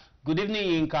Yinka. Good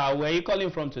evening, Yinka. Where are you calling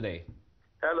from today?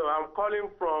 Hello, I'm calling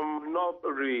from North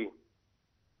Ri.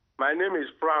 My name is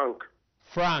Frank.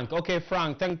 Frank. Okay,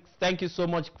 Frank. Thank you so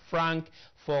much, Frank,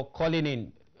 for calling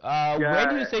in. Where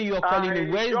do you say you are calling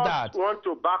in? Where is that? I just want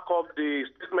to back up the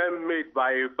statement made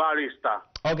by a barrister.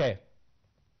 Okay.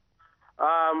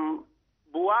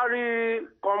 Buhari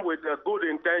come with a good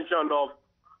intention of...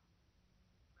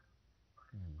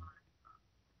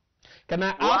 Can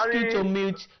I ask you to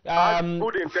mute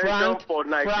good intention Frank, for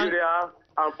Nigeria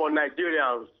and for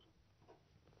Nigerians.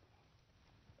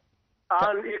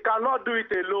 And he cannot do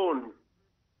it alone.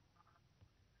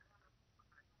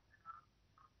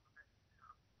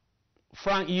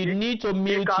 Frank, you need to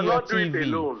mute your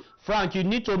TV. Frank, you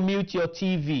need to mute your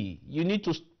TV. You need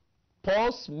to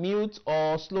pause, mute,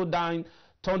 or slow down,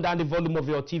 turn down the volume of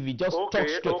your TV. Just talk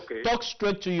straight. Okay. Talk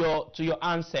straight to your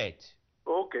handset.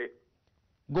 Okay.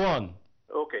 Go on.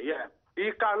 Okay, yeah. He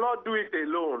cannot do it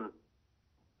alone.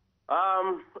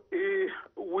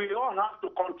 We all have to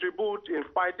contribute in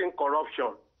fighting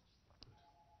corruption.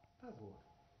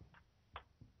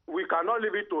 We cannot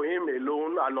leave it to him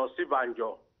alone and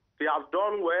Osibanjo. They have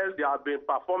done well, they have been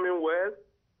performing well.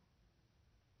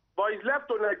 But it's left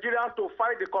to Nigerians to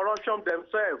fight the corruption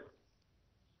themselves.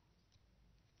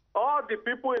 All the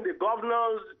people in the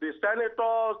governors, the senators,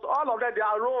 all of them, they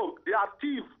are rogue, they are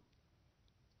thieves.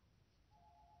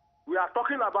 We are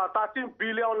talking about 13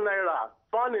 billion naira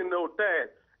found in a hotel,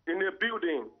 in a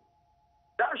building.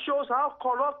 That shows how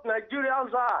corrupt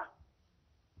Nigerians are.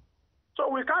 So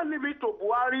we can't leave it to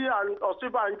Buhari and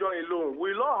Osibanjo alone.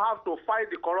 We'll all have to fight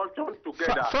the corruption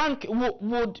together. Frank,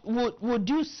 would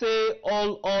you say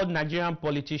all Nigerian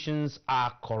politicians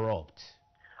are corrupt?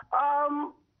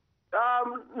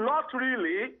 Not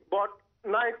really, but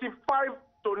 95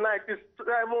 to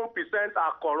 97%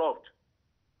 are corrupt.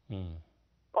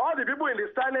 All the people in the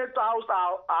Senate House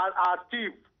are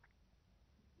thieves.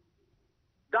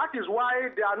 That is why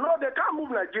they can't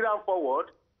move Nigeria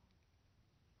forward.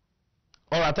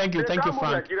 All right, thank you,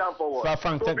 Frank.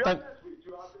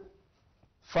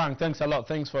 Frank, thanks a lot.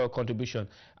 Thanks for your contribution.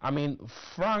 I mean,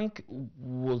 Frank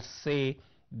will say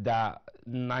that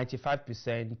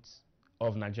 95%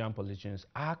 of Nigerian politicians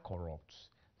are corrupt.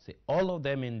 Say all of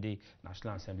them in the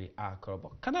National Assembly are corrupt.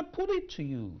 But can I put it to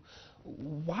you?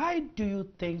 Why do you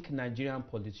think Nigerian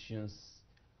politicians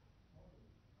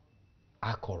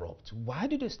are corrupt? Why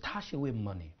do they stash away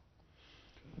money?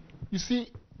 You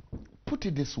see, put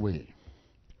it this way.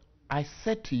 I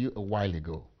said to you a while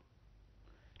ago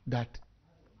that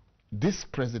this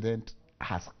president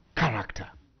has character,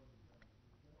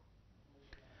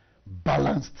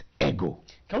 balanced ego.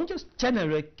 Can we just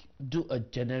do a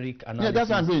generic analysis? Yeah, that's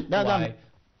what I'm doing. Why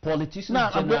politicians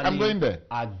I'm going there.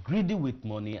 Are greedy with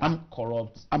money and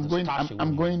corrupt. I'm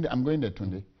going there,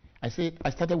 Tunde. I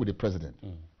started with the president.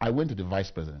 I went to the vice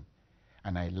president,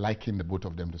 and I likened the both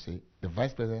of them to say the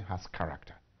vice president has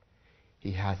character,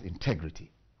 he has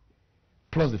integrity,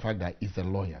 plus the fact that he's a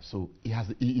lawyer, so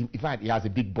in fact he has a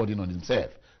big burden on himself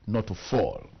not to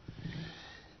fall.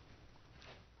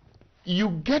 You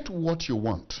get what you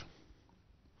want.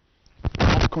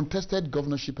 I contested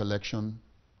governorship election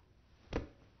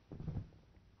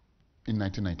in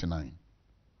 1999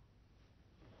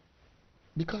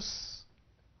 because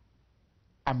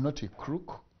I'm not a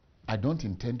crook. I don't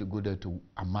intend to go there to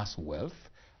amass wealth.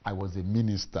 I was a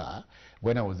minister.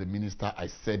 When I was a minister, I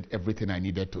said everything I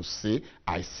needed to say.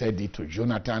 I said it to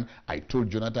Jonathan. I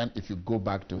told Jonathan, if you go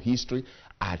back to history,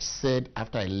 I said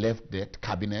after I left the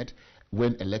cabinet,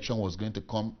 when election was going to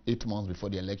come 8 months before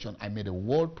the election, I made a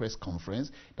world press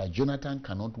conference that Jonathan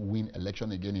cannot win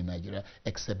election again in Nigeria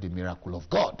except the miracle of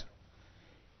God.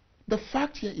 The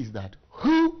fact here is that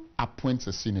who appoints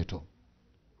a senator?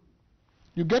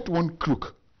 You get one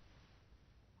crook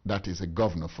that is a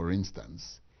governor, for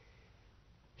instance.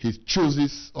 He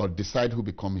chooses or decides who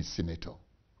becomes his senator,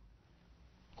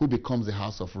 who becomes a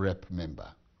House of Rep member,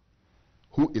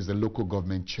 who is a local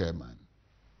government chairman,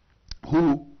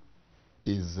 who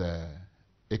is a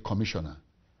commissioner.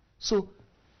 So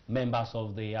members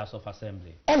of the House of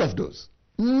Assembly. All of those.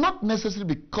 Not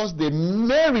necessarily because they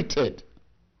merited,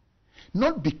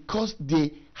 not because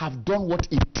they have done what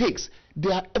it takes.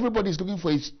 Everybody is looking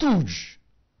for a stooge.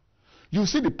 You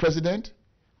see the president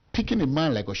picking a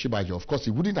man like Oshibajo. Of course,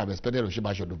 he wouldn't have expected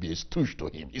Oshibajo to be a stooge to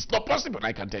him. It's not possible,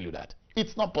 I can tell you that.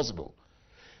 It's not possible.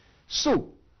 So,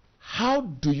 how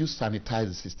do you sanitize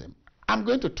the system? I'm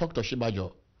going to talk to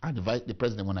Oshibajo and the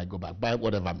president when I go back, by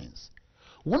whatever means.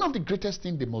 One of the greatest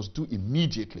things they must do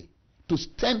immediately to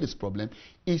stem this problem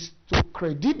is to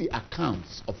credit the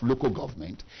accounts of local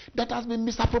government that has been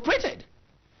misappropriated.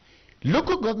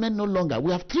 Local government no longer,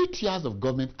 we have 3 tiers of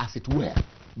government as it were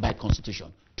by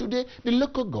constitution. Today, the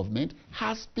local government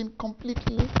has been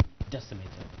completely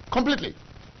decimated. Completely.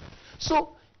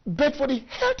 So, but for the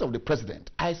health of the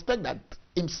president, I expect that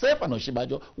himself and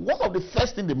Oshibajo, one of the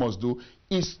first things they must do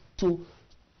is to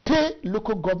pay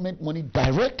local government money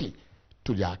directly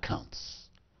to their accounts.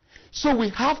 So we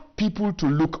have people to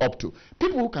look up to.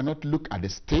 People who cannot look at the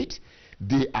state,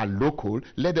 they are local.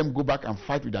 Let them go back and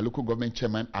fight with their local government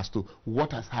chairman as to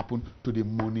what has happened to the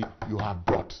money you have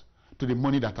brought, to the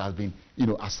money that has been,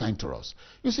 assigned to us.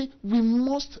 You see, we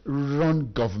must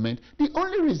run government. The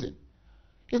only reason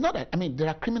is not that, there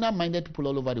are criminal-minded people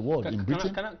all over the world. In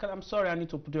Britain. I'm sorry, I need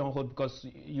to put you on hold because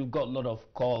you've got a lot of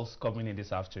calls coming in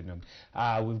this afternoon.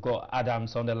 We've got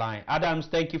Adams on the line. Adams,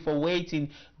 thank you for waiting.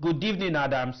 Good evening,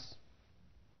 Adams.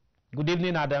 Good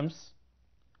evening, Adams.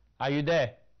 Are you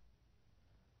there?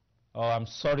 Oh, I'm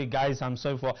sorry, guys. I'm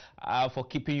sorry for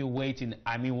keeping you waiting.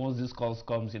 Once this calls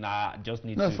comes in, I just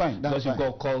need to. Fine. Because you've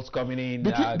got calls coming in.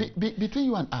 Between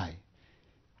you and I,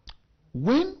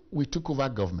 when we took over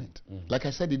government, like I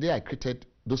said, the day I created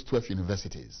those 12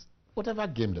 universities, whatever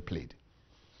game they played,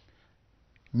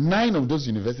 9 of those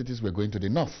universities were going to the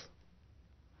north.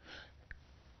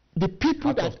 The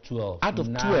people out of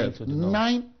 12,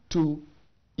 9 to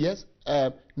yes,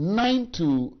 9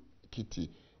 to Kitty.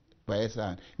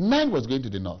 9 was going to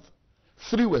the north.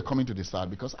 3 were coming to the south,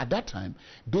 because at that time,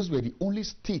 those were the only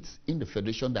states in the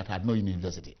federation that had no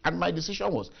university. And my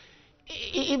decision was,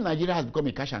 if Nigeria has become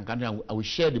a cash and country, I will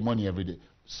share the money every day.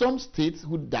 Some states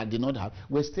that did not have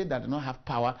were states that did not have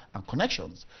power and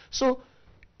connections. So,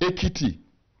 Ekiti,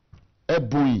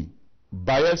 Ebonyi,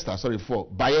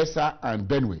 Bayelsa and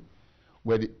Benue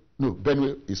were the, no,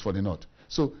 Benue is for the north.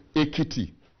 So,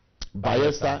 Ekiti,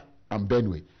 Bayelsa and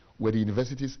Benue were the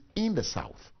universities in the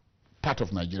south, part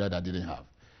of Nigeria that didn't have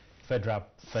Federal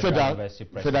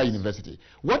university.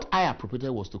 What I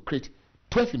appropriated was to create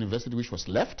 12 universities, which was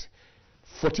left,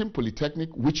 14 polytechnic,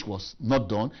 which was not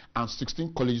done, and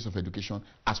 16 colleges of education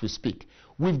as we speak.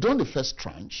 We've done the first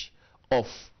tranche of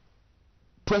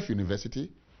 12 university.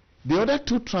 The other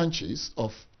 2 tranches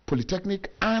of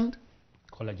polytechnic and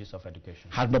colleges of education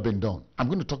have not been done. I'm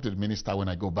going to talk to the minister when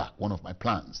I go back, one of my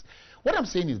plans. What I'm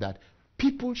saying is that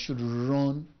people should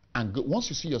run and go. Once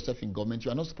you see yourself in government,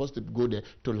 you are not supposed to go there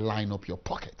to line up your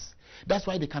pockets. That's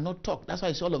why they cannot talk. That's why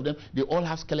I see all of them, they all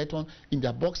have skeleton in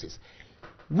their boxes.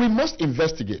 We must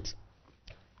investigate.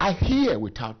 I hear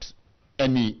without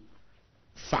any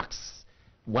facts.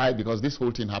 Why? Because this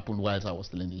whole thing happened whilst I was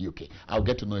still in the UK. I'll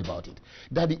get to know about it.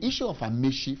 That the issue of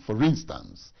Amechi, for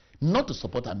instance, not to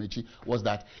support Amechi, was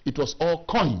that it was all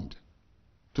coined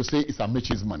to say it's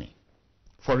Amechi's money.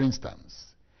 For instance,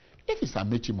 if it's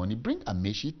Amechi money, bring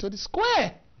Amechi to the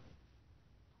square.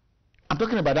 I'm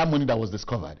talking about that money that was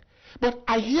discovered. But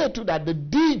I hear too that the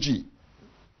DG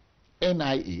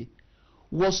NIA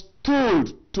was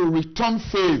told to return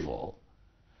favor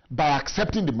by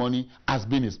accepting the money as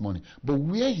being his money. But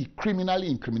where he criminally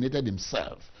incriminated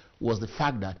himself was the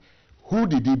fact that who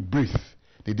did he brief?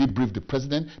 Did he brief the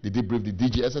president? Did he brief the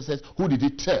DGSSS? Who did he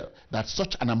tell that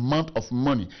such an amount of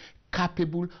money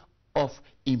capable of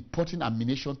importing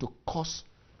ammunition to cause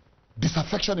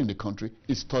disaffection in the country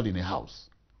is stored in a house,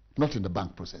 not in the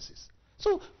bank processes?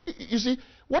 So, you see,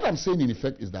 what I'm saying in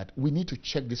effect is that we need to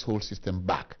check this whole system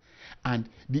back. And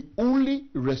the only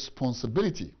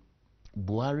responsibility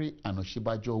Buhari and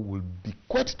Oshibajo will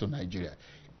bequeath to Nigeria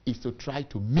is to try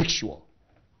to make sure,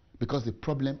 because the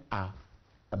problem are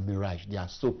a mirage, they are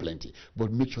so plenty,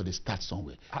 but make sure they start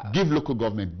somewhere. Give local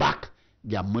government back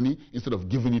their money instead of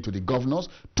giving it to the governors.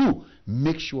 2,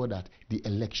 make sure that the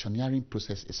electioneering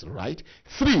process is right.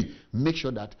 3, make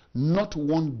sure that not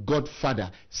one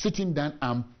godfather sitting down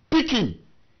and picking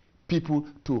people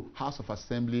to House of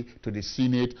Assembly, to the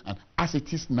Senate, and as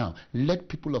it is now, let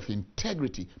people of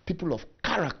integrity, people of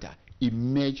character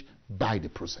emerge by the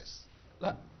process.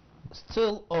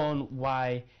 Still on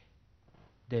why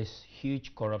there's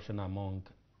huge corruption among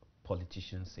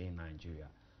politicians in Nigeria.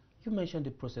 You mentioned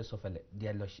the process of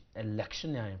the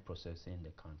electioneering process in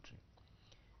the country.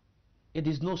 It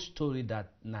is no story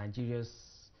that Nigeria's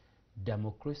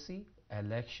democracy,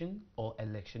 election, or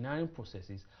electioneering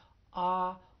processes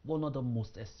are one of the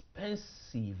most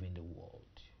expensive in the world.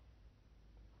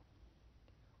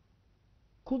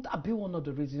 Could that be one of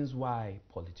the reasons why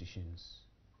politicians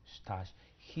stash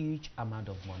huge amount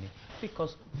of money?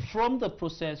 Because from the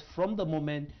process, from the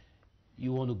moment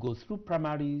you want to go through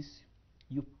primaries,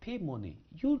 you pay money.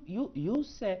 You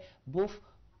say both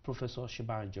Professor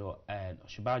Shibanjo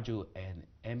and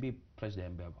MB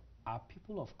President Bebo are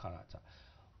people of character.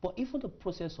 But even the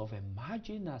process of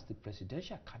emerging as the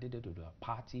presidential candidate of the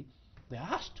party, there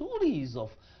are stories of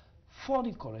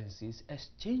foreign currencies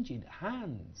exchanging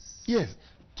hands. Yes.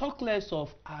 Talk less of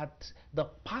at the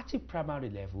party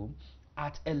primary level,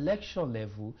 at election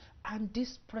level, and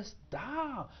this press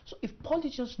down. So if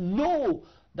politicians know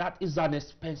that is an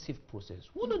expensive process,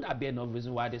 wouldn't that be enough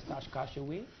reason why they stash cash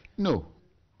away? No.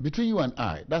 Between you and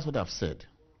I, that's what I've said.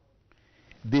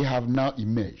 They have now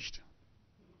emerged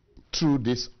through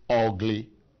this ugly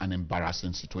and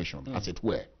embarrassing situation, as it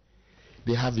were.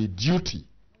 They have a duty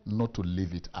not to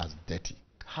leave it as dirty.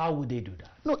 How would they do that?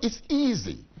 No, it's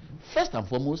easy. First and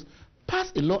foremost, pass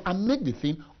a law and make the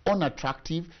thing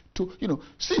unattractive to,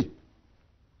 see.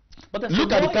 But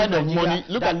look at the kind of money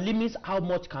that limits how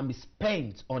much can be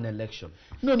spent on election.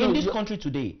 No, in this country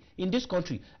today,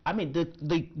 I mean,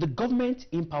 the government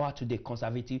in power today,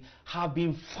 conservative, have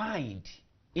been fined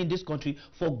in this country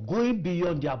for going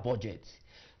beyond their budget.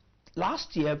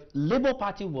 Last year, Labour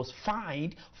Party was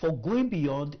fined for going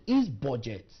beyond its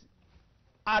budget.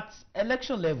 At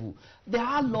election level, there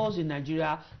are laws in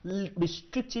Nigeria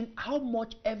restricting how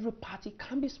much every party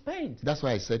can be spent. That's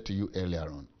why I said to you earlier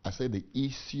on, I said the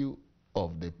issue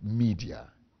of the media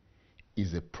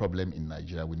is a problem in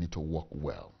Nigeria. We need to work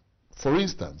well. For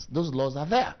instance, those laws are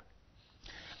there.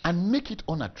 And make it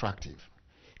unattractive.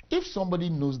 If somebody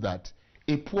knows that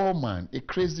a poor man, a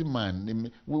crazy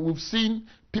man. We've seen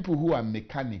people who are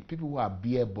mechanics, people who are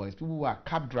beer boys, people who are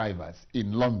cab drivers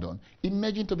in London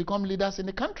emerging to become leaders in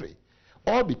the country.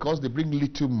 All because they bring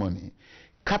little money,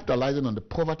 capitalizing on the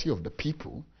poverty of the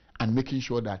people and making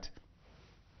sure that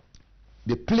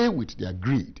they play with their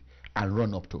greed and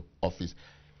run up to office.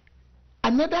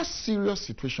 Another serious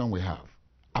situation we have,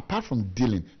 apart from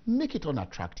dealing, make it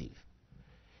unattractive.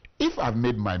 If I've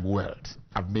made my wealth,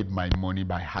 I've made my money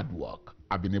by hard work,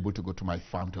 I've been able to go to my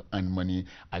farm to earn money,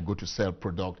 I go to sell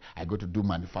product, I go to do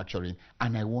manufacturing,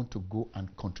 and I want to go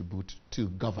and contribute to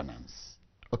governance.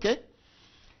 Okay?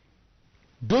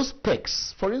 Those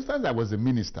perks, for instance, I was a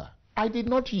minister, I did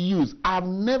not use, I've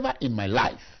never in my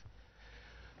life,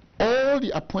 all the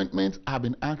appointments I've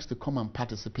been asked to come and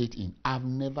participate in, I've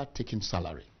never taken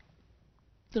salary.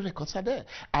 The records are there.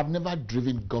 I've never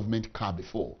driven government car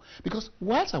before. Because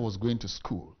whilst I was going to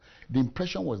school, the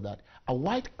impression was that a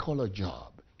white-collar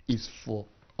job is for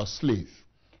a slave.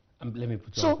 Let me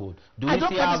put you on hold. Do we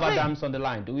still have Adams on the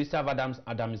line? Do we still have Adams?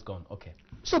 Adam is gone. Okay.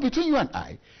 So between you and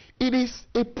I, it is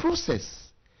a process.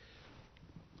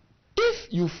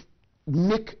 If you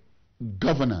make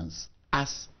governance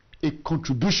as a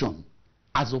contribution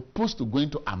as opposed to going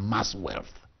to amass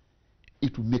wealth,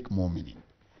 it will make more meaning.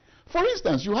 For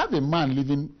instance, you have a man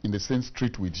living in the same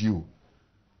street with you.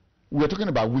 We're talking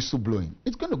about whistleblowing.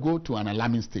 It's going to go to an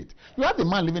alarming state. You have a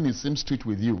man living in the same street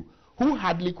with you who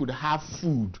hardly could have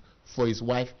food for his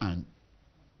wife and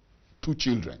 2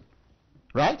 children.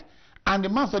 Right? And the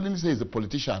man suddenly says he's a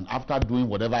politician after doing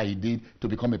whatever he did to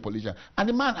become a politician. And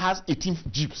the man has 18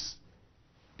 jeeps.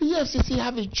 The EFCC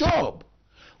have a job.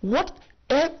 What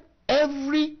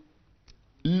every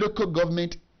local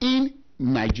government in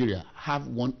Nigeria have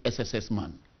one SSS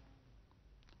man.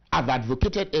 I've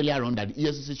advocated earlier on that the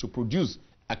EFCC should produce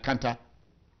a counter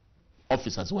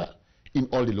office as well in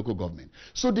all the local government.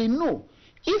 So they know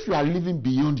if you are living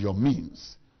beyond your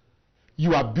means,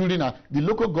 you are building the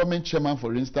local government chairman,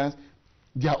 for instance,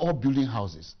 they are all building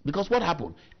houses. Because what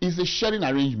happened is a sharing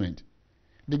arrangement.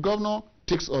 The governor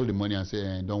takes all the money and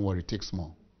says, don't worry, take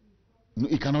small. No,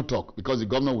 he cannot talk because the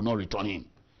governor will not return him.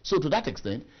 So to that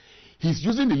extent, he's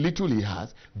using the little he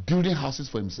has, building houses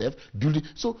for himself,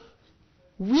 So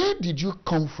where did you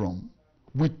come from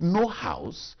with no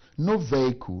house, no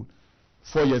vehicle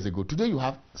 4 years ago? Today you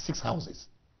have 6 houses.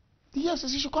 The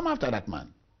EFCC should come after that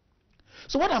man.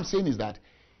 So what I'm saying is that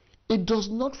it does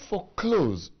not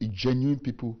foreclose genuine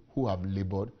people who have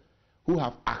labored, who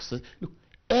have access. Look,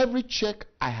 every check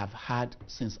I have had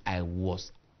since I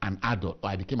was an adult, or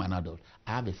I became an adult,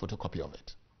 I have a photocopy of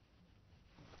it.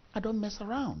 I don't mess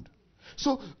around.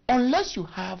 So unless you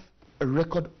have a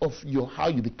record of how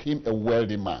you became a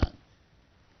wealthy man,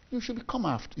 they should come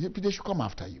after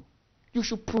you. You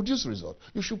should produce results.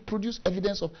 You should produce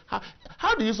evidence of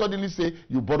how do you suddenly say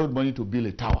you borrowed money to build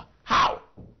a tower? How?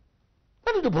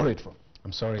 Where did you borrow it from?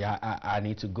 I'm sorry, I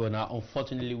need to go now.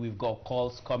 Unfortunately, we've got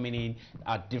calls coming in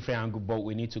at different angles, but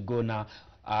we need to go now.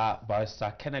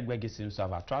 Barrister Kenneth Gbagi seems to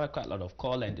have attracted quite a lot of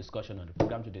call and discussion on the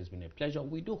program today. It's been a pleasure.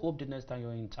 We do hope the next time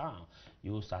you're in town,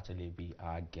 you will certainly be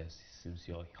our guest. It seems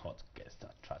you're a hot guest,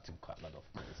 attracting quite a lot of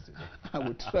calls today. I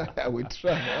would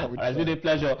try. It's been a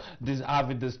pleasure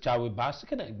having this chat with Barrister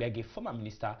Kenneth Gbagi, former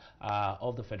minister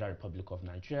of the Federal Republic of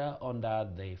Nigeria under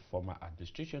the former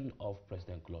administration of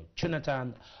President Goodluck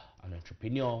Jonathan, an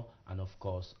entrepreneur, and of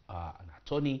course an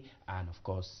attorney, and of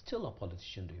course still a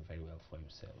politician doing very well for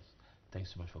himself.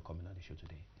 Thanks so much for coming on the show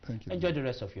today. Thank you. Enjoy the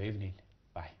rest of your evening.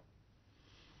 Bye.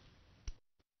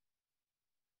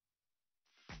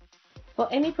 For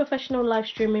any professional live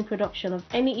streaming production of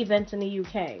any event in the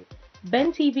UK,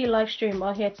 Ben TV Livestream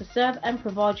are here to serve and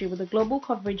provide you with the global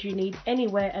coverage you need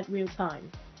anywhere at real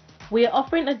time. We are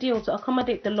offering a deal to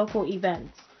accommodate the local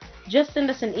events. Just send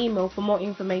us an email for more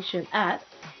information at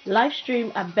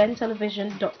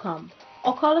livestream@bentelevision.com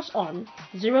or call us on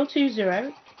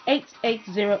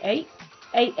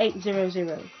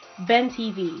 020-8808-8800. Ben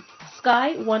TV,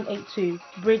 Sky 182,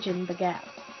 bridging the gap.